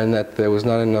 and that there was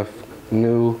not enough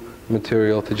new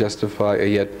material to justify a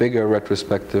yet bigger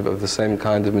retrospective of the same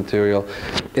kind of material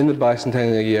in the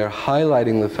bicentennial year,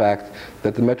 highlighting the fact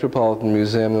that the Metropolitan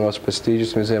Museum, the most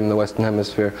prestigious museum in the Western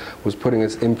Hemisphere, was putting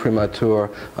its imprimatur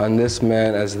on this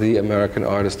man as the American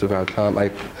artist of our time. I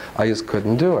just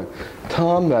couldn't do it.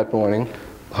 Tom, that morning,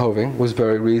 Hoving, was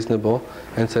very reasonable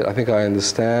and said, I think I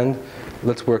understand.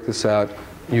 Let's work this out.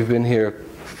 You've been here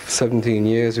 17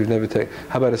 years. You've never taken...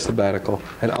 How about a sabbatical?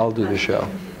 And I'll do the show.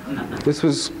 This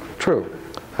was true.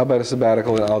 How about a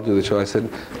sabbatical and I'll do the show? I said,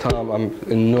 Tom, I'm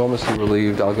enormously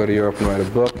relieved. I'll go to Europe and write a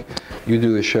book. You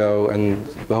do the show, and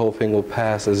the whole thing will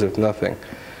pass as if nothing.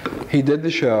 He did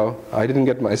the show. I didn't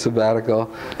get my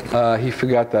sabbatical. He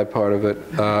forgot that part of it.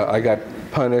 I got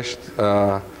punished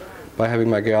by having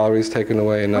my galleries taken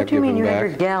away and not given back. What do you mean you had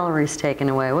your galleries taken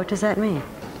away? What does that mean?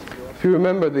 If you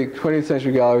remember the 20th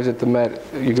century galleries at the Met,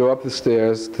 you go up the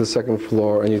stairs to the 2nd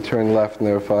floor and you turn left and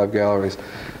there are 5 galleries.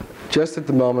 Just at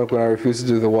the moment when I refused to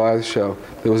do the Wyeth show,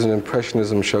 there was an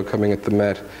Impressionism show coming at the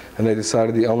Met, and they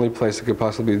decided the only place they could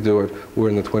possibly do it were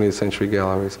in the 20th century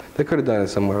galleries. They could have done it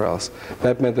somewhere else.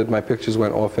 That meant that my pictures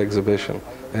went off exhibition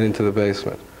and into the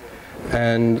basement.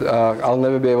 And I'll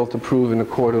never be able to prove in a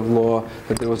court of law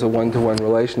that there was a one-to-one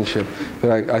relationship,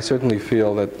 but I certainly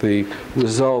feel that the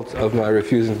result of my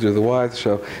refusing to do the Wyeth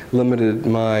show limited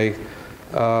my,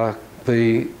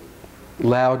 the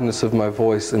loudness of my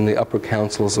voice in the upper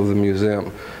councils of the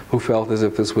museum, who felt as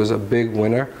if this was a big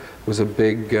winner, was a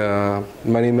big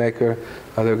moneymaker.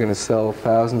 They were going to sell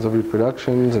thousands of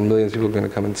reproductions and millions of people were going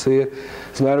to come and see it.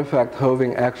 As a matter of fact,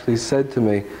 Hoving actually said to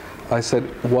me, I said,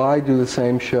 why do the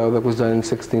same show that was done in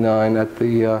 '69 at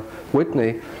the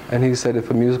Whitney? And he said, if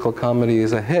a musical comedy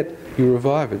is a hit, you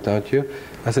revive it, don't you?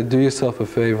 I said, do yourself a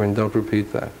favor and don't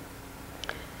repeat that.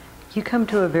 You come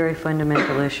to a very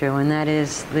fundamental issue, and that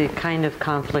is the kind of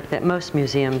conflict that most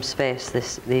museums face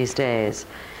these days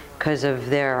because of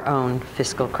their own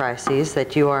fiscal crises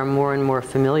that you are more and more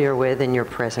familiar with in your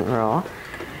present role.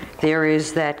 There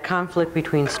is that conflict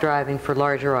between striving for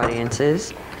larger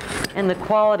audiences and the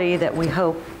quality that we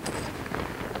hope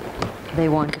they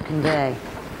want to convey.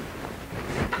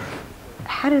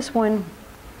 How does one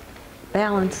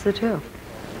balance the two?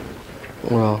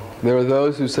 Well, there are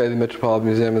those who say the Metropolitan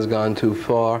Museum has gone too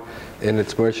far in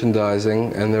its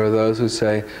merchandising, and there are those who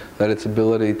say that its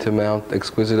ability to mount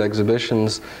exquisite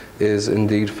exhibitions is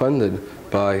indeed funded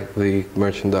by the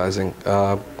merchandising.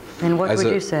 And what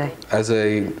would you say? As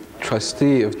a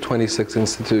trustee of 26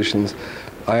 institutions,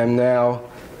 I am now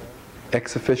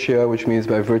ex officio, which means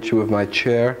by virtue of my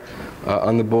chair,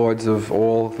 on the boards of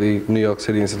all the New York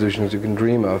City institutions you can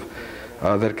dream of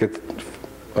that get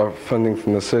funding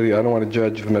from the city. I don't want to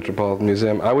judge the Metropolitan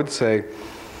Museum. I would say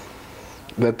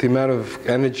that the amount of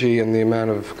energy and the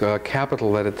amount of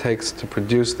capital that it takes to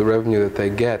produce the revenue that they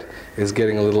get is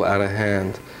getting a little out of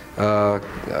hand.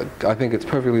 I think it's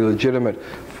perfectly legitimate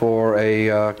for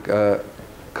a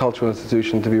cultural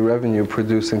institution to be revenue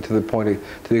producing to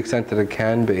the extent that it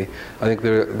can be. I think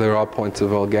there are points of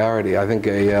vulgarity. I think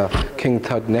a King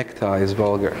Tut necktie is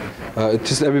vulgar. It's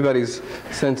just everybody's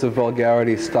sense of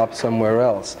vulgarity stops somewhere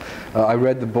else. I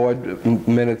read the board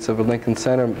minutes of a Lincoln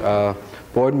Center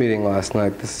board meeting last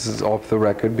night. This is off the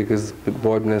record because the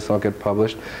board minutes don't get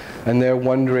published. And they're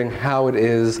wondering how it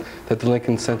is that the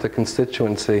Lincoln Center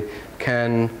constituency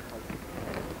can,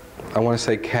 I want to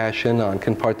say cash in on,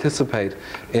 can participate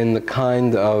in the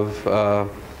kind of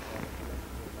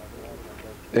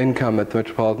income that the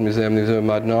Metropolitan Museum, the Museum of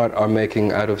Modern Art are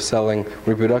making out of selling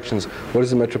reproductions. What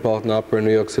does the Metropolitan Opera,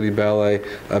 New York City Ballet,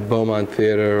 Beaumont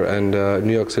Theater, and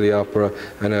New York City Opera,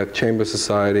 and a Chamber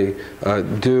Society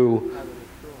do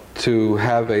to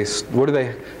have what do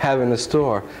they have in the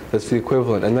store that's the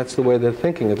equivalent? And that's the way they're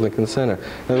thinking at Lincoln Center.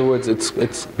 In other words,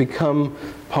 it's become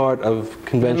part of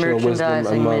conventional wisdom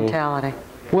among mentality.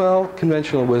 Well,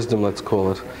 conventional wisdom, let's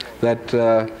call it, that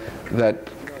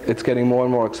it's getting more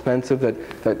and more expensive,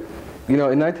 that you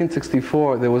know, in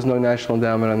 1964 there was no National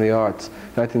Endowment on the Arts.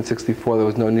 In 1964 there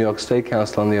was no New York State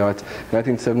Council on the Arts. In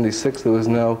 1976 there was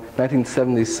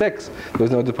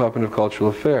no Department of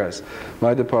Cultural Affairs.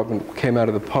 My department came out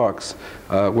of the parks,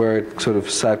 where it sort of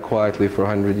sat quietly for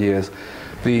 100 years.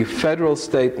 The federal,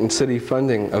 state, and city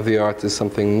funding of the arts is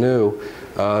something new.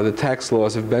 The tax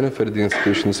laws have benefited the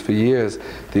institutions for years.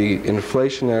 The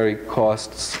inflationary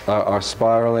costs are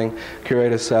spiraling.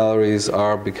 Curator salaries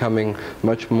are becoming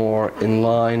much more in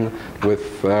line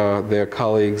with their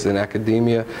colleagues in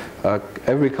academia.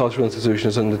 Every cultural institution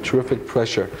is under terrific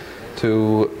pressure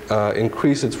to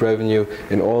increase its revenue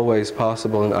in all ways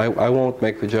possible, and I won't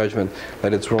make the judgment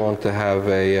that it's wrong to have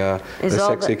a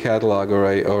sexy catalog or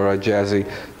a jazzy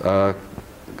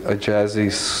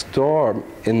store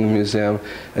in the museum,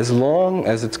 as long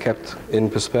as it's kept in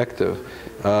perspective,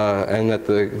 and that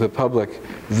the public,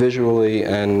 visually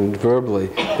and verbally,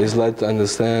 is led to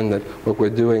understand that what we're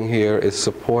doing here is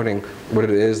supporting what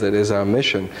it is that is our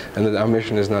mission, and that our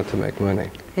mission is not to make money.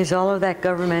 Is all of that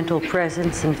governmental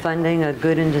presence and funding a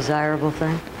good and desirable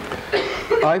thing?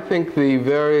 I think the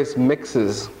various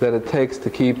mixes that it takes to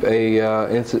keep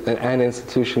an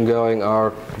institution going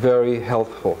are very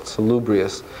healthful,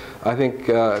 salubrious. I think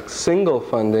single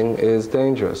funding is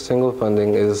dangerous. Single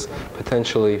funding is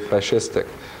potentially fascistic.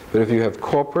 But if you have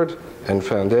corporate and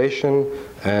foundation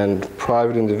and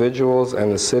private individuals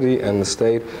and the city and the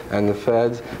state and the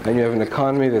feds, and you have an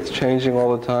economy that's changing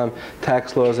all the time,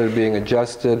 tax laws that are being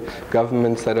adjusted,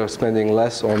 governments that are spending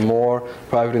less or more,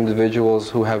 private individuals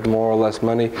who have more or less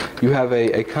money, you have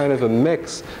a kind of a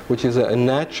mix which is a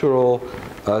natural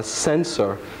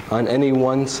censor on any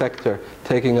one sector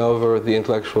taking over the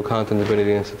intellectual content of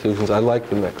any institutions. I like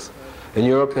the mix. In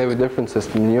Europe, they have a different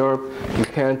system. In Europe, you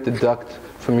can't deduct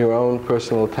from your own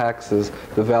personal taxes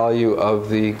the value of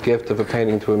the gift of a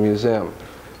painting to a museum.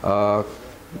 For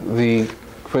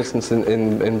instance,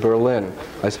 in Berlin,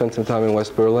 I spent some time in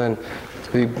West Berlin.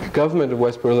 The government of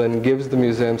West Berlin gives the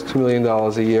museums $2 million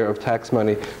a year of tax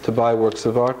money to buy works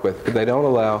of art with, but they don't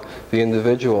allow the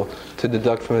individual to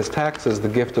deduct from his taxes the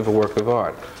gift of a work of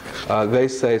art. They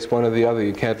say it's one or the other,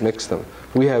 you can't mix them.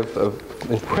 We have an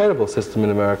incredible system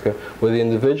in America where the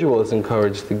individual is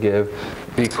encouraged to give,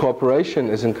 the corporation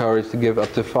is encouraged to give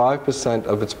up to 5%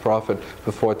 of its profit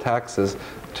before taxes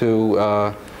to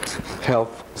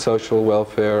health, social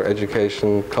welfare,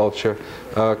 education, culture,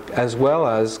 as well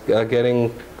as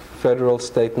getting federal,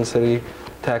 state, and city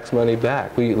tax money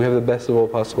back. We have the best of all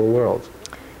possible worlds.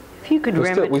 If you could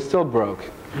we're still broke.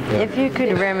 Yeah. If you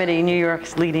could remedy New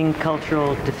York's leading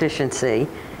cultural deficiency,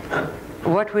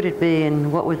 what would it be and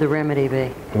what would the remedy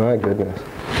be? My goodness.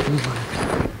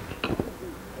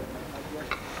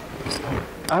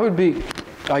 I would be,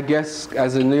 I guess,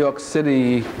 as a New York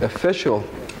City official,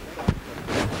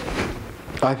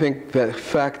 I think the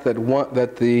fact that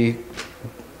the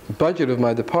budget of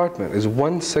my department is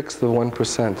 1/6 of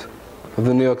 1% of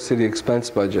the New York City expense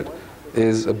budget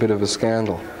is a bit of a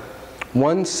scandal.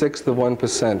 1/6 of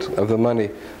 1% of the money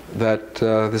that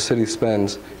the city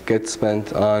spends gets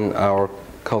spent on our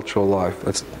cultural life.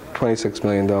 That's $26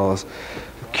 million.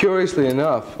 Curiously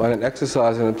enough, on an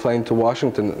exercise in a plane to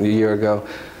Washington a year ago,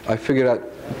 I figured out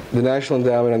the National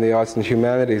Endowment on the Arts and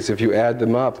Humanities, if you add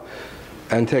them up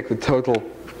and take the total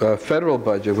federal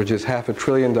budget, which is $500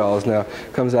 billion now,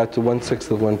 comes out to 1/6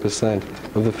 of 1%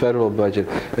 of the federal budget.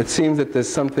 It seems that there's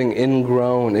something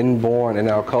ingrown, inborn in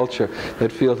our culture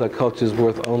that feels like culture is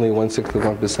worth only 1/6 of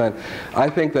 1%. I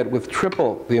think that with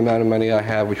triple the amount of money I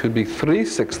have, which would be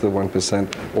 3/6 of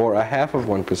 1% or 1/2 of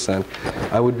 1%,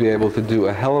 I would be able to do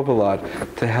a hell of a lot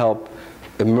to help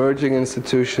emerging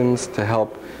institutions, to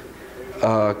help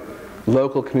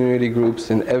local community groups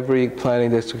in every planning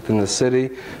district in the city,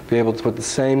 be able to put the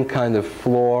same kind of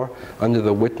floor under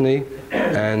the Whitney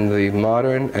and the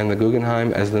Modern and the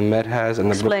Guggenheim as the Met has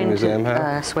and the Brooklyn Museum has.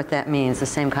 Explain to us what that means, the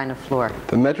same kind of floor.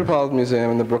 The Metropolitan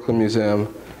Museum and the Brooklyn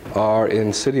Museum are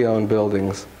in city-owned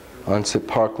buildings on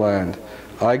parkland.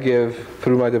 I give,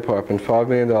 through my department, $5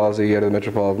 million a year to the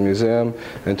Metropolitan Museum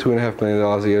and $2.5 million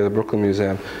a year to the Brooklyn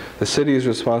Museum. The city is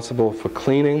responsible for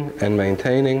cleaning and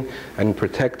maintaining and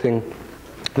protecting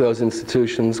those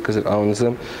institutions because it owns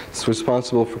them. It's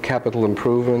responsible for capital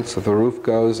improvements. If the roof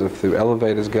goes, if the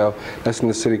elevators go, that's in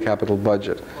the city capital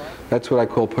budget. That's what I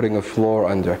call putting a floor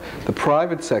under. The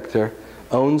private sector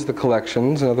owns the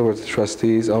collections, in other words, the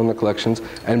trustees own the collections,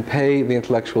 and pay the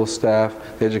intellectual staff,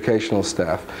 the educational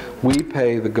staff. We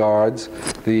pay the guards,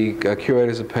 the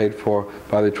curators are paid for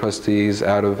by the trustees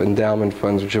out of endowment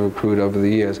funds which have accrued over the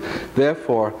years.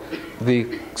 Therefore,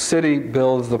 the city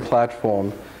builds the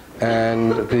platform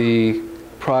and the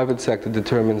private sector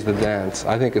determines the dance.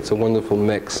 I think it's a wonderful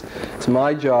mix. It's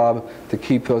my job to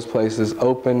keep those places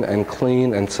open and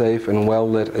clean and safe and well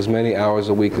lit as many hours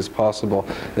a week as possible.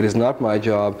 It is not my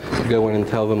job to go in and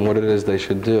tell them what it is they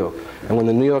should do. And when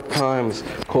the New York Times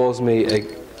calls me a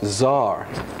czar,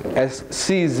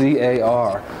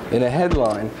 S-C-Z-A-R, in a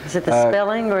headline. Is it the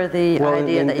spelling or the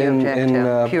idea that you object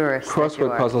to? Purist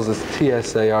crossword puzzles is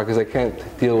T-S-A-R because I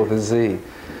can't deal with a Z.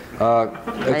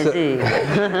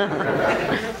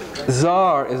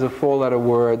 Czar is a four-letter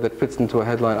word that fits into a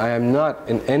headline. I am not,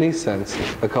 in any sense,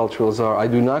 a cultural czar. I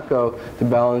do not go to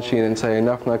Balanchine and say,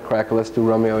 enough nutcracker, let's do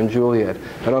Romeo and Juliet.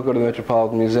 I don't go to the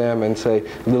Metropolitan Museum and say,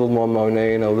 a little more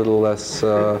Monet and a little less...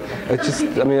 it's just,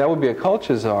 I mean, that would be a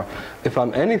culture czar. If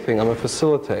I'm anything, I'm a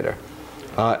facilitator.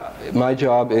 My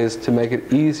job is to make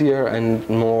it easier and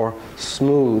more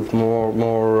smooth,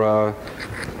 more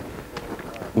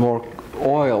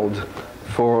oiled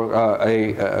for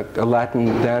a Latin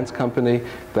dance company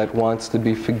that wants to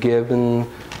be forgiven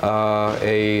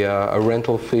a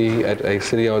rental fee at a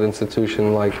city-owned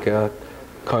institution like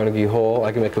Carnegie Hall.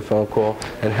 I can make a phone call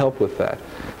and help with that.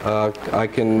 I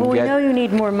can Well, we know you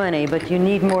need more money, but you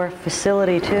need more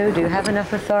facility too. Do you have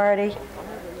enough authority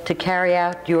to carry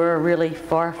out your really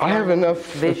far-flung I have enough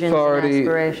visions authority and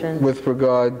aspirations? with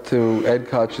regard to Ed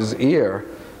Koch's ear.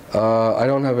 I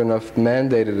don't have enough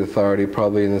mandated authority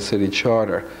probably in the city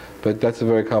charter, but that's a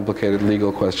very complicated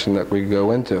legal question that we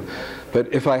go into.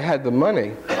 But if I had the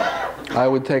money, I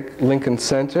would take Lincoln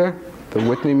Center, the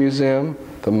Whitney Museum,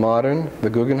 the Modern, the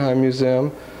Guggenheim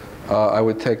Museum. I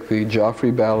would take the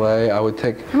Joffrey Ballet. I would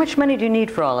take... How much money do you need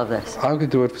for all of this? I could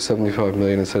do it for $75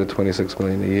 million instead of $26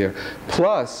 million a year.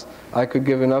 Plus, I could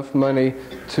give enough money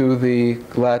to the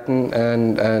Latin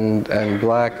and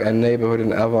black and neighborhood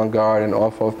and avant-garde and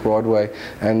off Broadway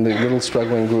and the little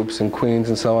struggling groups in Queens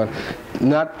and so on.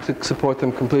 Not to support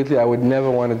them completely, I would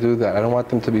never want to do that. I don't want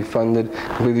them to be funded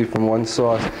completely from one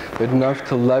source, but enough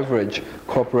to leverage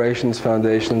corporations,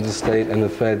 foundations, the state, and the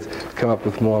feds to come up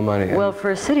with more money. Well,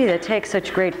 for a city that takes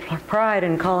such great pride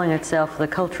in calling itself the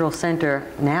cultural center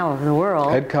now of the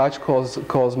world... Ed Koch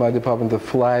calls my department the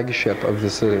flagship of the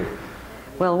city.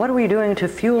 Well, what are we doing to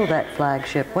fuel that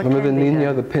flagship? What Remember the can be Nina,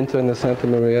 done? the Pinta, and the Santa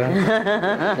Maria?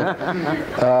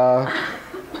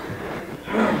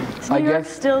 Is New York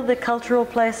still the cultural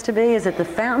place to be? Is it the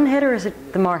fountainhead or is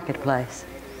it the marketplace?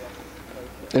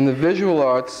 In the visual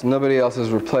arts, nobody else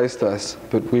has replaced us,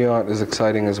 but we aren't as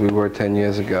exciting as we were 10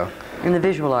 years ago. In the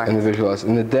visual arts? In the visual arts.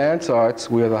 In the dance arts,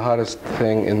 we are the hottest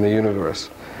thing in the universe.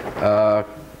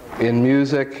 In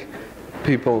music,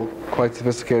 people, quite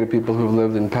sophisticated people who've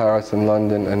lived in Paris and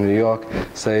London and New York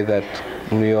say that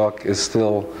New York is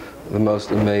still the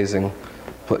most amazing.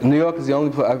 New York is the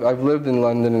only place, I've lived in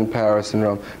London and Paris and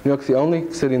Rome. New York's the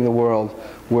only city in the world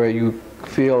where you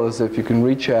feel as if you can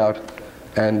reach out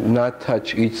and not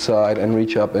touch each side and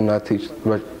reach up and not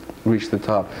reach the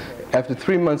top. After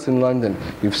 3 months in London,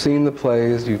 you've seen the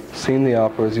plays, you've seen the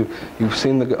operas, you've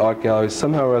seen the art galleries.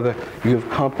 Somehow or other, you have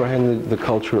comprehended the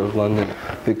culture of London.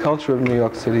 The culture of New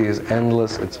York City is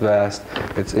endless, it's vast,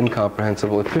 it's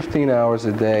incomprehensible. At 15 hours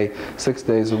a day, 6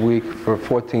 days a week for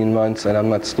 14 months, and I'm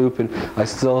not stupid, I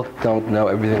still don't know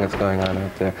everything that's going on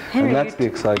out there. Henry, and that's the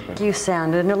excitement. You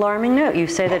sound an alarming note. You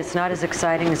say that it's not as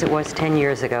exciting as it was 10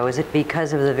 years ago. Is it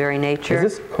because of the very nature?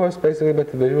 Is this course basically about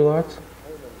the visual arts?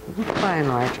 By and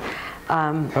large.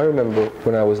 I remember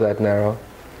when I was that narrow.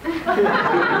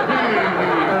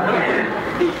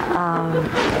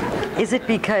 Is it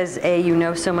because, A, you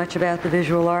know so much about the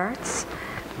visual arts?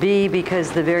 B,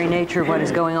 because the very nature of what is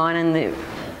going on in the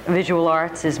visual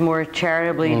arts is more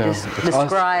charitably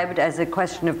described as a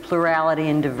question of plurality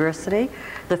and diversity?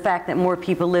 The fact that more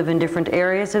people live in different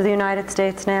areas of the United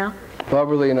States now?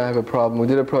 Barbara Lee and I have a problem. We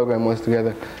did a program once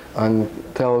together on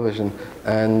television,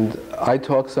 and I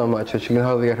talk so much that she can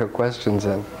hardly get her questions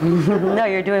in. No,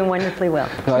 you're doing wonderfully well.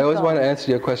 No, I always want to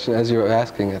answer your question as you're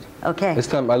asking it. Okay. This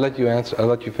time, I'll let you answer. I'll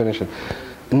let you finish it.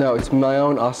 No, it's my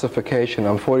own ossification.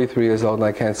 I'm 43 years old and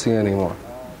I can't see anymore.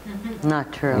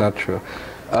 Not true. Not true.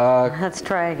 Let's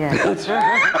try again.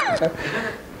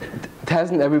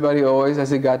 Hasn't everybody always, as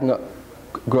he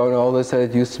grown older, said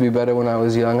it used to be better when I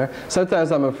was younger?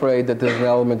 Sometimes I'm afraid that there's an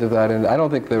element of that in it. I don't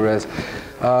think there is.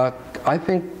 I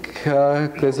think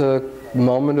there's a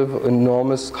moment of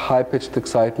enormous high-pitched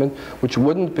excitement, which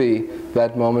wouldn't be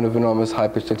that moment of enormous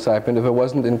high-pitched excitement if it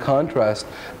wasn't in contrast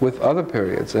with other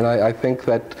periods. And I think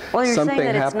that well, you're something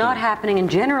saying that it's not happening in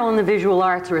general in the visual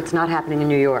arts, or it's not happening in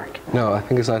New York? No, I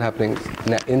think it's not happening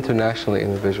internationally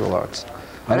in the visual arts.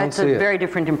 I don't see it. That's a very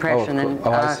different impression than...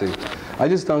 I see. I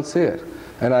just don't see it.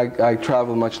 And I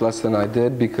travel much less than I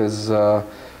did because the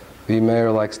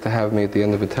mayor likes to have me at the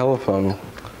end of a telephone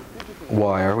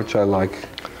wire, which I like.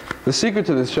 The secret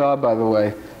to this job, by the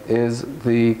way, is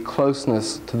the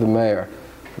closeness to the mayor.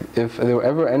 If there were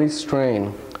ever any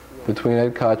strain between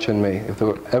Ed Koch and me, if there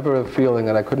were ever a feeling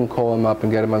that I couldn't call him up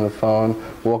and get him on the phone,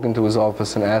 walk into his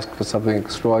office and ask for something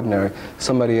extraordinary,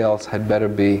 somebody else had better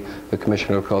be the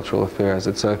Commissioner of Cultural Affairs.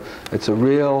 It's a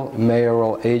real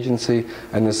mayoral agency,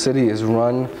 and the city is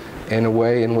run in a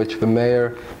way in which the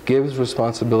mayor gives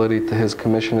responsibility to his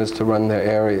commissioners to run their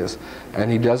areas, and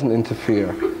he doesn't interfere.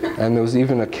 And there was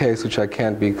even a case, which I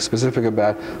can't be specific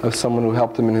about, of someone who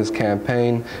helped him in his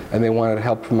campaign, and they wanted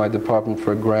help from my department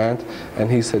for a grant,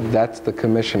 and he said, that's the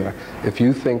commissioner. If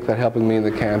you think that helping me in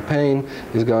the campaign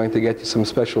is going to get you some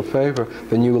special favor,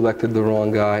 then you elected the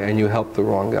wrong guy and you helped the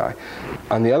wrong guy.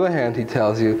 On the other hand, he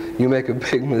tells you, you make a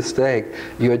big mistake.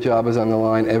 Your job is on the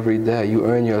line every day. You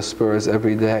earn your spurs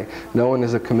every day. No one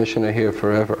is a commissioner here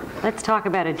forever. Let's talk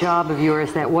about a job of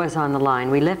yours that was on the line.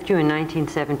 We left you in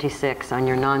 1976 on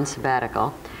your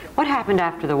non-sabbatical. What happened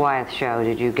after the Wyeth show?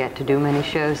 Did you get to do many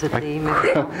shows at the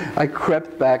Metropolitan? I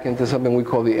crept back into something we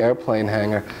call the airplane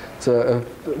hangar. It's a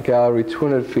gallery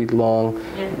 200 feet long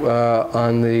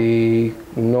on the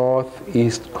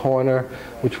northeast corner,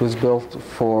 which was built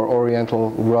for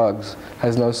Oriental rugs.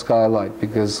 Has no skylight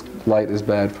because light is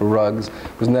bad for rugs.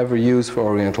 It was never used for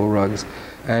Oriental rugs.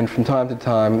 And from time to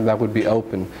time, that would be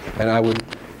open, and I would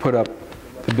put up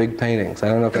the big paintings. I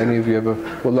don't know if any of you ever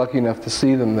were lucky enough to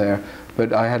see them there,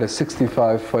 but I had a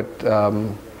 65-foot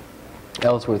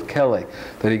Ellsworth Kelly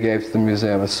that he gave to the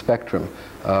museum, a Spectrum,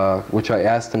 which I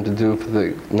asked him to do for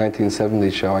the 1970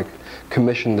 show. I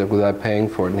commissioned it without paying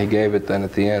for it, and he gave it then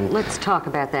at the end. Let's talk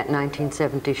about that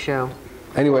 1970 show.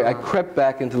 Anyway, I crept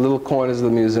back into little corners of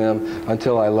the museum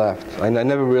until I left. I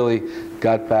never really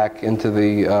got back into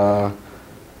the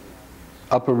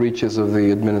upper reaches of the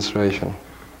administration.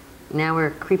 Now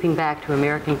we're creeping back to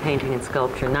American painting and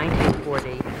sculpture,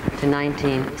 1940 to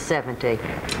 1970.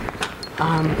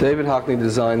 David Hockney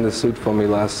designed the suit for me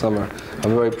last summer.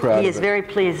 I'm very proud of it. He is very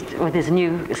pleased with his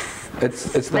new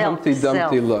It's the Humpty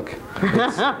Dumpty look.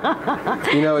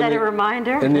 You know, is that a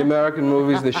reminder? In the American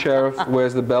movies, the sheriff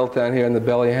wears the belt down here and the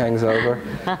belly hangs over.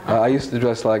 I used to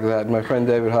dress like that. My friend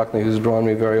David Hockney, who's drawn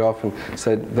me very often,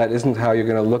 said, that isn't how you're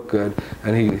going to look good.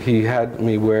 And he had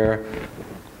me wear,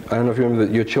 I don't know if you remember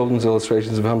that your children's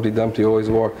illustrations of Humpty Dumpty always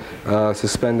wore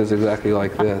suspenders exactly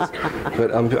like this.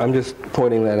 But I'm just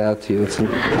pointing that out to you. It's an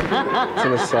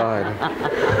aside.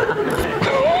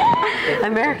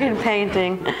 American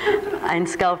painting and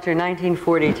sculpture,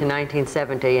 1940 to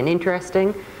 1970. An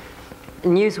interesting,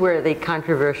 newsworthy,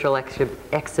 controversial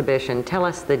exhibition. Tell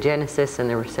us the genesis and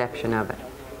the reception of it.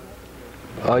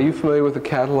 Are you familiar with the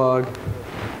catalog?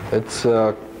 It's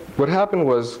what happened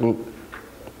was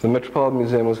the Metropolitan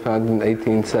Museum was founded in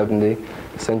 1870.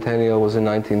 Centennial was in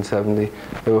 1970.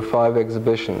 There were 5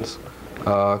 exhibitions.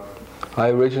 I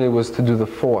originally was to do the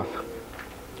 4th.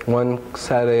 One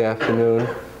Saturday afternoon,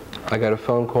 I got a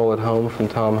phone call at home from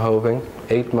Tom Hoving,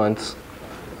 8 months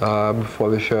before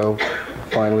the show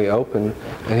finally opened,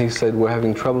 and he said, we're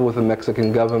having trouble with the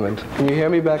Mexican government. Can you hear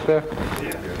me back there?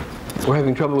 Yeah. We're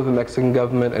having trouble with the Mexican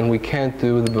government, and we can't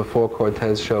do the Before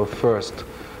Cortez show first.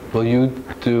 Will you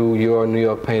do your New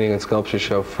York painting and sculpture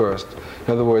show first?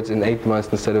 In other words, in 8 months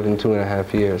instead of in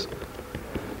 2.5 years.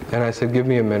 And I said, give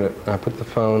me a minute. I put the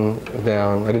phone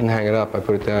down. I didn't hang it up. I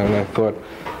put it down, and I thought,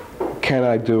 can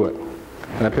I do it?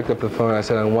 And I picked up the phone and I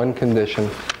said, on one condition,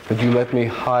 that you let me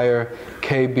hire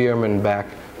Kay Bierman back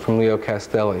from Leo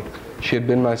Castelli. She had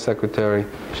been my secretary.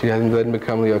 She hadn't then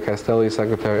become Leo Castelli's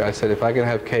secretary. I said, if I can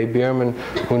have Kay Bierman,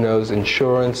 who knows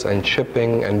insurance and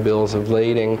shipping and bills of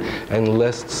lading and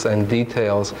lists and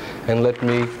details, and let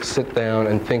me sit down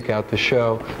and think out the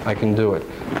show, I can do it.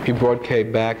 He brought Kay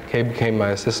back. Kay became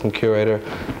my assistant curator.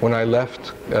 When I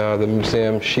left the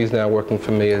museum, she's now working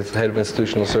for me as head of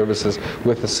institutional services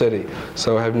with the city.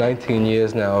 So I have 19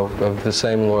 years now of the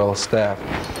same loyal staff.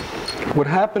 What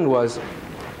happened was,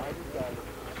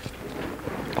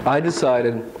 I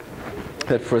decided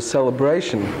that for a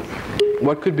celebration,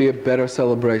 what could be a better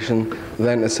celebration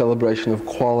than a celebration of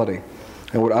quality?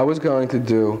 And what I was going to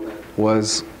do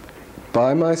was,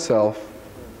 by myself,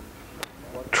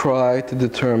 try to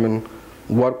determine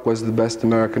what was the best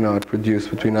American art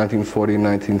produced between 1940 and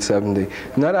 1970.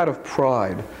 Not out of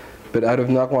pride, but out of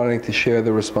not wanting to share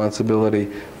the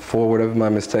responsibility for whatever my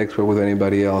mistakes were with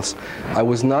anybody else. I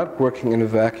was not working in a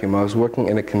vacuum. I was working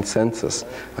in a consensus.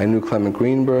 I knew Clement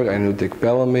Greenberg, I knew Dick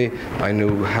Bellamy, I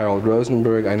knew Harold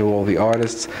Rosenberg, I knew all the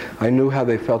artists. I knew how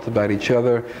they felt about each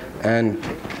other, and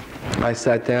I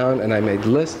sat down and I made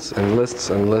lists and lists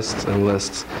and lists and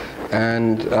lists,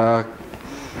 and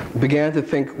began to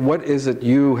think, what is it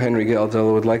you, Henry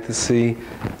Geldzahler, would like to see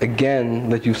again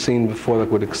that you've seen before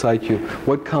that would excite you?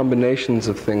 What combinations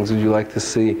of things would you like to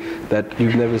see that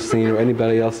you've never seen or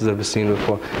anybody else has ever seen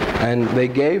before? And they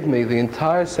gave me the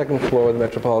entire second floor of the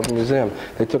Metropolitan Museum.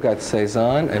 They took out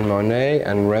Cézanne and Monet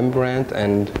and Rembrandt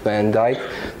and Van Dyck,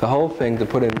 the whole thing, to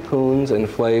put in Koons and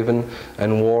Flavin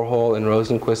and Warhol and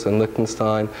Rosenquist and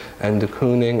Lichtenstein and de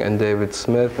Kooning and David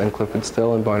Smith and Clifford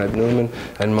Still and Barnett Newman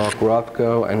and Mark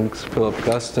Rothko and Philip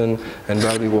Guston and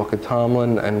Bradley Walker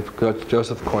Tomlin and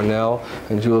Joseph Cornell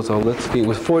and Jules Olitsky. It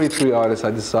was 43 artists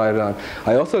I decided on.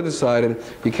 I also decided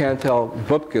you can't tell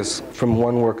Bupkis from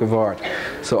one work of art.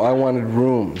 So I wanted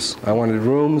rooms. I wanted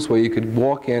rooms where you could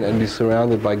walk in and be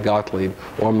surrounded by Gottlieb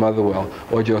or Motherwell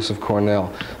or Joseph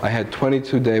Cornell. I had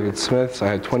 22 David Smiths. I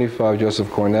had 25 Joseph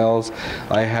Cornells.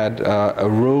 I had a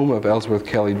room of Ellsworth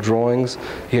Kelly drawings.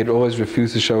 He had always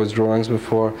refused to show his drawings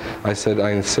before. I said,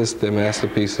 I insist they're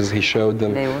masterpieces. He showed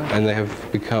them, and they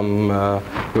have become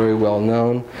very well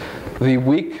known. The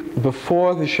week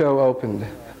before the show opened,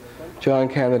 John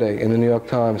Kennedy in the New York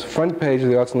Times, front page of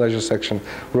the Arts and Leisure section,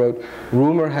 wrote,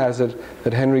 rumor has it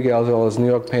that Henry Geldzahler's New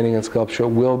York painting and sculpture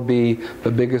will be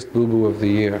the biggest boo-boo of the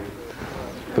year.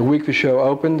 The week the show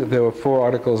opened, there were 4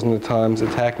 articles in the Times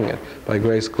attacking it, by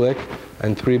Grace Glick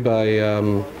and 3 by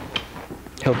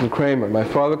Hilton Kramer. My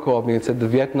father called me and said, the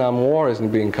Vietnam War isn't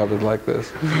being covered like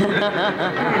this.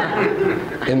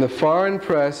 In the foreign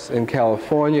press in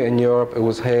California and Europe, it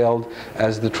was hailed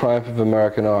as the triumph of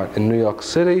American art. In New York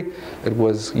City, it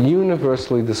was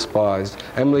universally despised.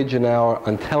 Emily Genauer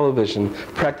on television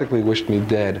practically wished me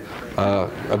dead about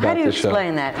the show. How do you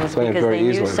explain that? Was it because they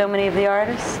knew so many of the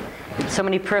artists? So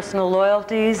many personal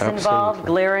loyalties involved,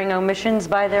 glaring omissions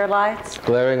by their lights?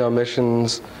 Glaring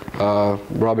omissions,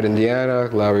 Robert Indiana,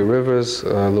 Larry Rivers,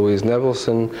 Louise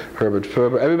Nevelson, Herbert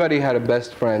Ferber. Everybody had a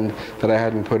best friend that I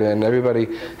hadn't put in.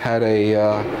 Everybody had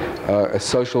a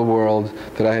social world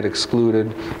that I had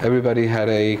excluded. Everybody had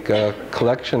a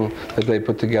collection that they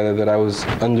put together that I was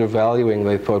undervaluing,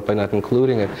 they thought, by not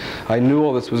including it. I knew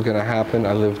all this was going to happen.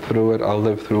 I lived through it. I'll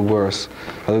live through worse.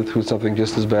 I lived through something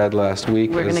just as bad last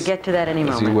week. We're going to get to that any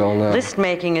moment. As you well know. List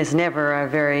making is never a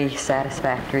very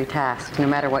satisfactory task, no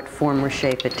matter what form or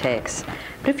shape it takes.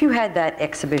 But if you had that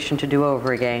exhibition to do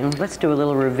over again, let's do a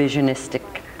little revisionistic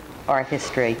art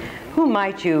history. Who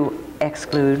might you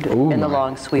exclude in the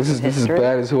long sweep of history? This is as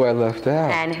bad as who I left out.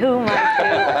 And who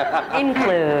might you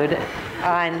include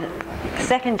on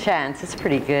second chance? It's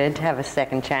pretty good to have a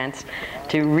second chance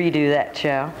to redo that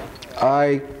show.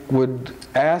 I would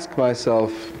ask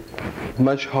myself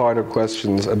much harder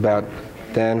questions about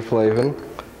Dan Flavin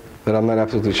that I'm not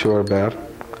absolutely sure about.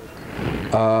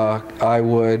 I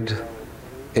would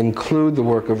include the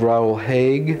work of Raoul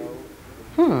Haig,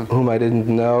 whom I didn't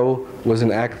know was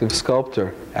an active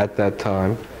sculptor at that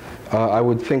time. I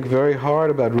would think very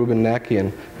hard about Ruben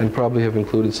Nakian and probably have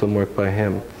included some work by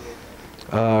him.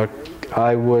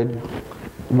 I would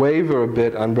waver a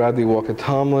bit on Bradley Walker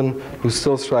Tomlin, who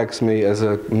still strikes me as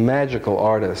a magical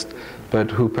artist, but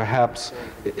who perhaps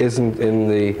isn't in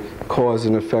the cause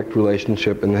and effect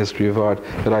relationship in the history of art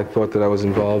that I thought that I was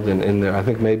involved in there. I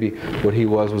think maybe what he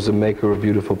was a maker of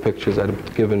beautiful pictures at a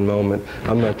given moment.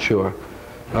 I'm not sure.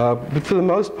 But for the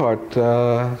most part,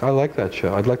 I like that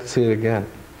show. I'd like to see it again.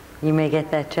 You may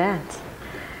get that chance.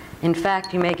 In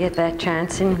fact, you may get that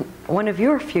chance in one of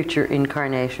your future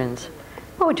incarnations.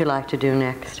 What would you like to do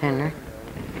next, Henry?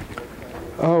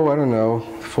 Oh, I don't know.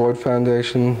 Ford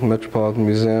Foundation, Metropolitan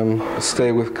Museum,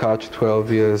 stay with Koch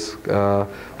 12 years,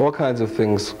 all kinds of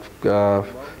things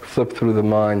flip through the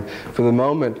mind. For the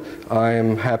moment, I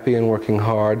am happy and working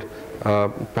hard,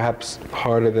 perhaps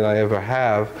harder than I ever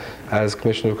have as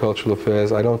Commissioner of Cultural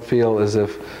Affairs. I don't feel as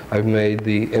if I've made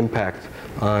the impact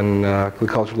on the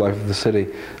cultural life of the city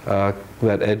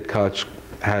that Ed Koch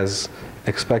has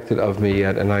expected of me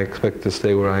yet, and I expect to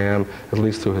stay where I am, at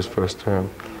least through his first term.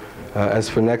 As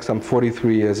for next, I'm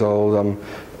 43 years old. I'm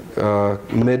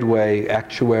midway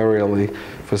actuarially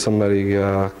for somebody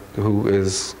who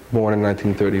is born in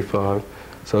 1935.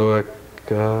 So I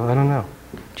don't know.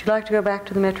 Would you like to go back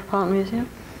to the Metropolitan Museum?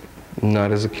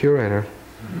 Not as a curator.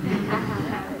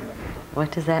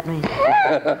 What does that mean?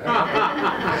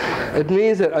 It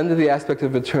means that under the aspect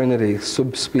of eternity,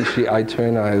 sub specie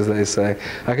aeterna, as they say,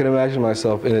 I can imagine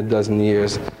myself in a dozen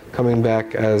years coming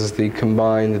back as the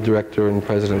combined director and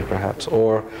president, perhaps,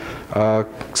 or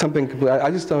something complete.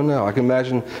 I just don't know. I can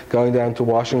imagine going down to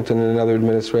Washington in another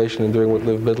administration and doing what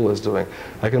Liv Biddle is doing.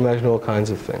 I can imagine all kinds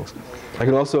of things. I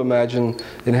can also imagine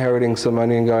inheriting some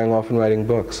money and going off and writing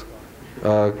books,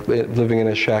 living in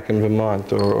a shack in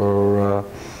Vermont, or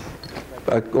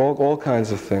all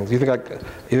kinds of things. You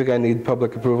think I need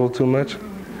public approval too much?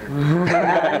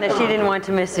 No, she didn't want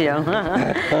to miss you.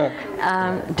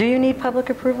 Do you need public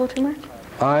approval too much?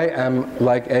 I am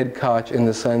like Ed Koch in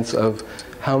the sense of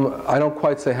I don't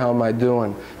quite say how am I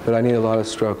doing, but I need a lot of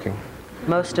stroking.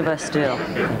 Most of us do.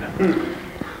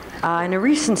 In a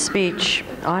recent speech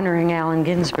honoring Allen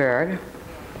Ginsberg,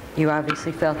 you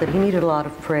obviously felt that he needed a lot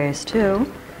of praise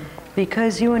too,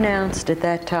 because you announced at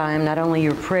that time not only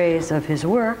your praise of his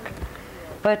work,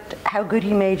 but how good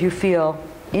he made you feel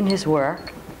in his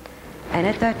work. And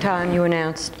at that time, you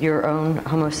announced your own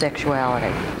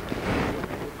homosexuality.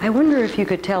 I wonder if you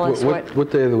could tell us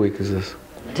what day of the week is this?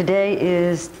 Today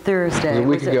is Thursday. It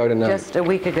was a week ago tonight. Just a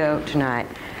week ago tonight.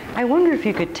 I wonder if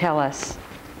you could tell us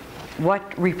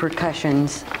what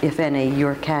repercussions, if any,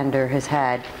 your candor has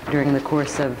had during the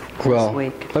course of this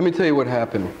week. Let me tell you what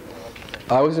happened.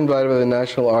 I was invited by the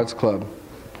National Arts Club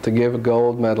to give a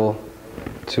gold medal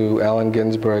to Allen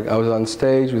Ginsberg. I was on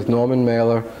stage with Norman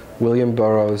Mailer, William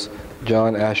Burroughs,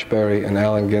 John Ashbery, and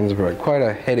Allen Ginsberg. Quite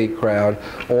a heady crowd,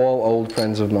 all old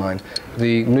friends of mine.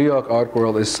 The New York art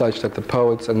world is such that the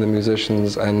poets and the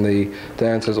musicians and the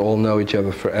dancers all know each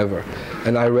other forever.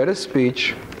 And I read a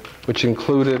speech which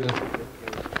included,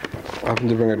 I happen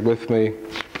to bring it with me.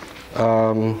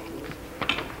 Do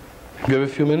you have a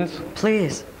few minutes?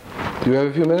 Please. Do you have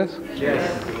a few minutes?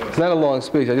 Yes. It's not a long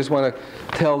speech. I just want to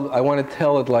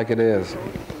tell it like it is.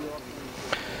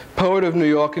 Poet of New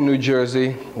York and New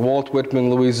Jersey, Walt Whitman,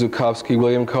 Louis Zukowski,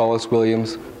 William Carlos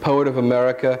Williams. Poet of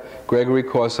America, Gregory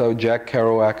Corso, Jack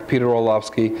Kerouac, Peter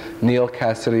Orlovsky, Neil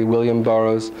Cassidy, William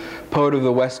Burroughs. Poet of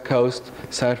the West Coast,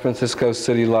 San Francisco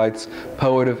City Lights.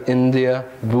 Poet of India,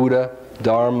 Buddha,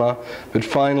 Dharma. But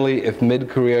finally, if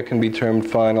mid-career can be termed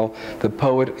final, the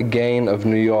poet again of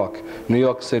New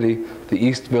York City, the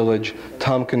East Village,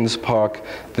 Tompkins Park,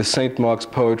 the St. Mark's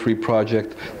Poetry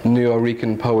Project, the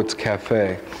Nuyorican Poets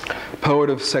Cafe. Poet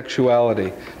of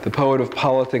sexuality, the poet of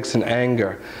politics and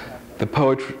anger, the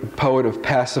poet of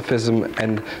pacifism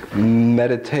and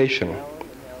meditation.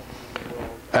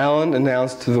 Allen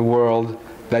announced to the world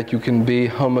that you can be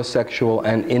homosexual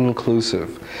and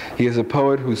inclusive. He is a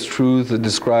poet whose truths are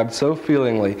described so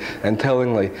feelingly and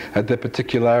tellingly that their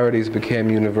particularities became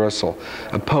universal.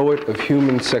 A poet of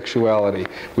human sexuality.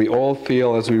 We all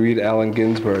feel as we read Allen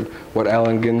Ginsberg what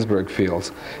Allen Ginsberg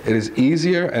feels. It is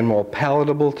easier and more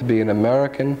palatable to be an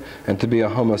American and to be a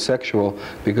homosexual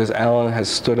because Allen has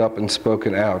stood up and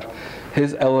spoken out.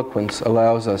 His eloquence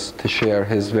allows us to share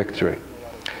his victory.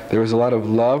 There is a lot of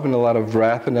love and a lot of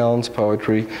wrath in Allen's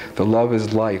poetry. The love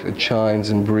is light, it shines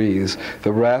and breathes.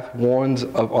 The wrath warns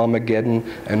of Armageddon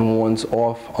and warns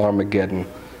off Armageddon.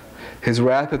 His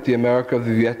wrath at the America of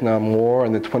the Vietnam War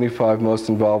and the 25 most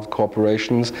involved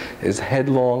corporations is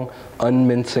headlong,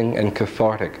 unmincing, and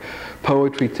cathartic.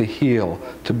 Poetry to heal,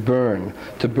 to burn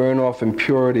off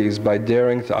impurities by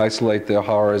daring to isolate their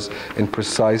horrors in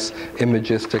precise,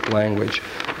 imagistic language.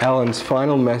 Allen's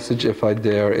final message, if I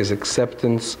dare, is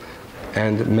acceptance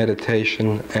and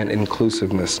meditation and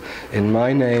inclusiveness. In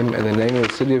my name and the name of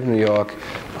the city of New York,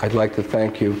 I'd like to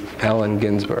thank you, Allen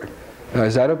Ginsberg. Now,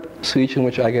 is that a speech in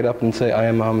which I get up and say I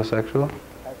am a homosexual?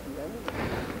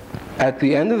 At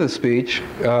the end of the speech,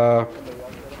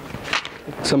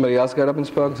 somebody else got up and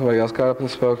spoke, somebody else got up and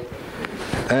spoke,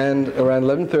 and around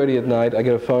 11:30 at night, I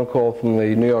get a phone call from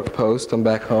the New York Post. I'm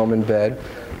back home in bed.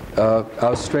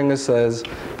 Our stringer says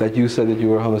that you said that you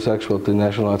were homosexual at the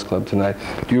National Arts Club tonight.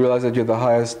 Do you realize that you're the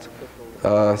highest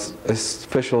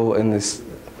official in this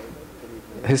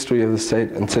history of the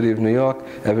state and city of New York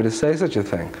ever to say such a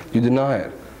thing. You deny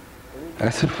it. And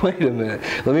I said, wait a minute,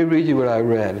 let me read you what I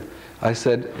read. I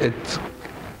said,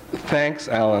 thanks,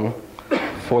 Alan,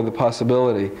 for the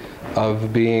possibility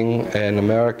of being an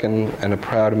American and a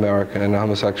proud American and a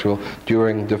homosexual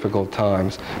during difficult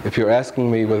times. If you're asking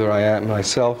me whether I am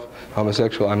myself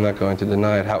homosexual, I'm not going to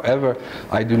deny it. However,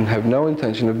 I do have no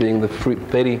intention of being the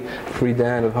Betty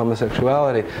Friedan of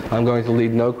homosexuality. I'm going to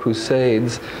lead no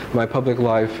crusades. My public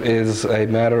life is a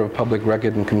matter of public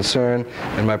record and concern,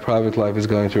 and my private life is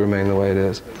going to remain the way it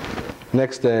is.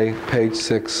 Next day, page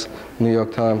 6, New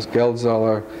York Times,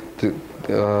 Geldzahler,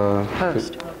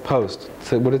 Post.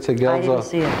 So what did it say? Geldzahler? I didn't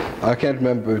see it. I can't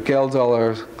remember.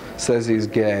 Geldzahler says he's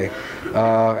gay.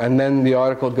 And then the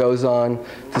article goes on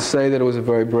to say that it was a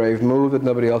very brave move, that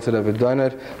nobody else had ever done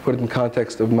it, put it in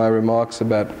context of my remarks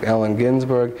about Allen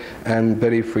Ginsberg and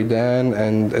Betty Friedan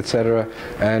and etc.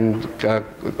 And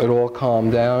it all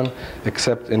calmed down,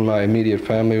 except in my immediate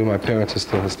family where my parents are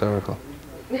still hysterical.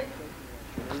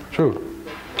 True.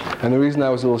 And the reason I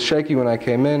was a little shaky when I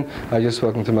came in, I just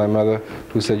spoken to my mother,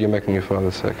 who said, you're making your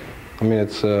father sick. I mean,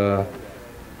 it's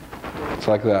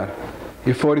like that.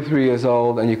 You're 43 years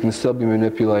old and you can still be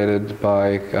manipulated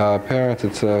by parents.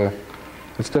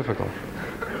 It's difficult.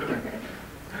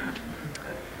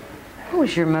 What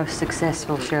was your most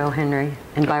successful show, Henry,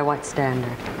 and by what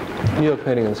standard? New York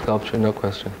painting and sculpture, no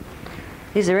question.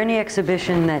 Is there any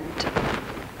exhibition that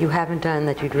you haven't done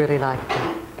that you'd really like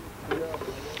to?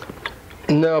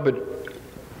 No, but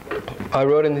I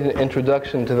wrote in the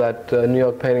introduction to that New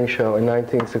York painting show in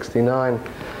 1969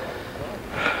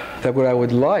 that what I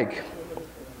would like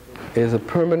is a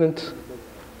permanent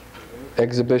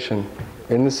exhibition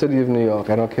in the city of New York.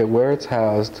 I don't care where it's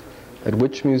housed, at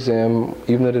which museum,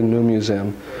 even at a new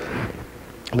museum,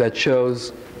 that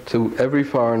shows to every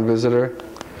foreign visitor,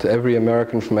 to every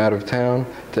American from out of town,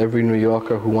 to every New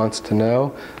Yorker who wants to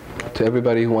know, to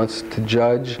everybody who wants to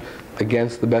judge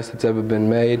against the best that's ever been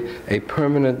made, a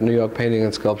permanent New York painting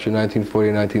and sculpture,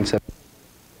 1940-1970.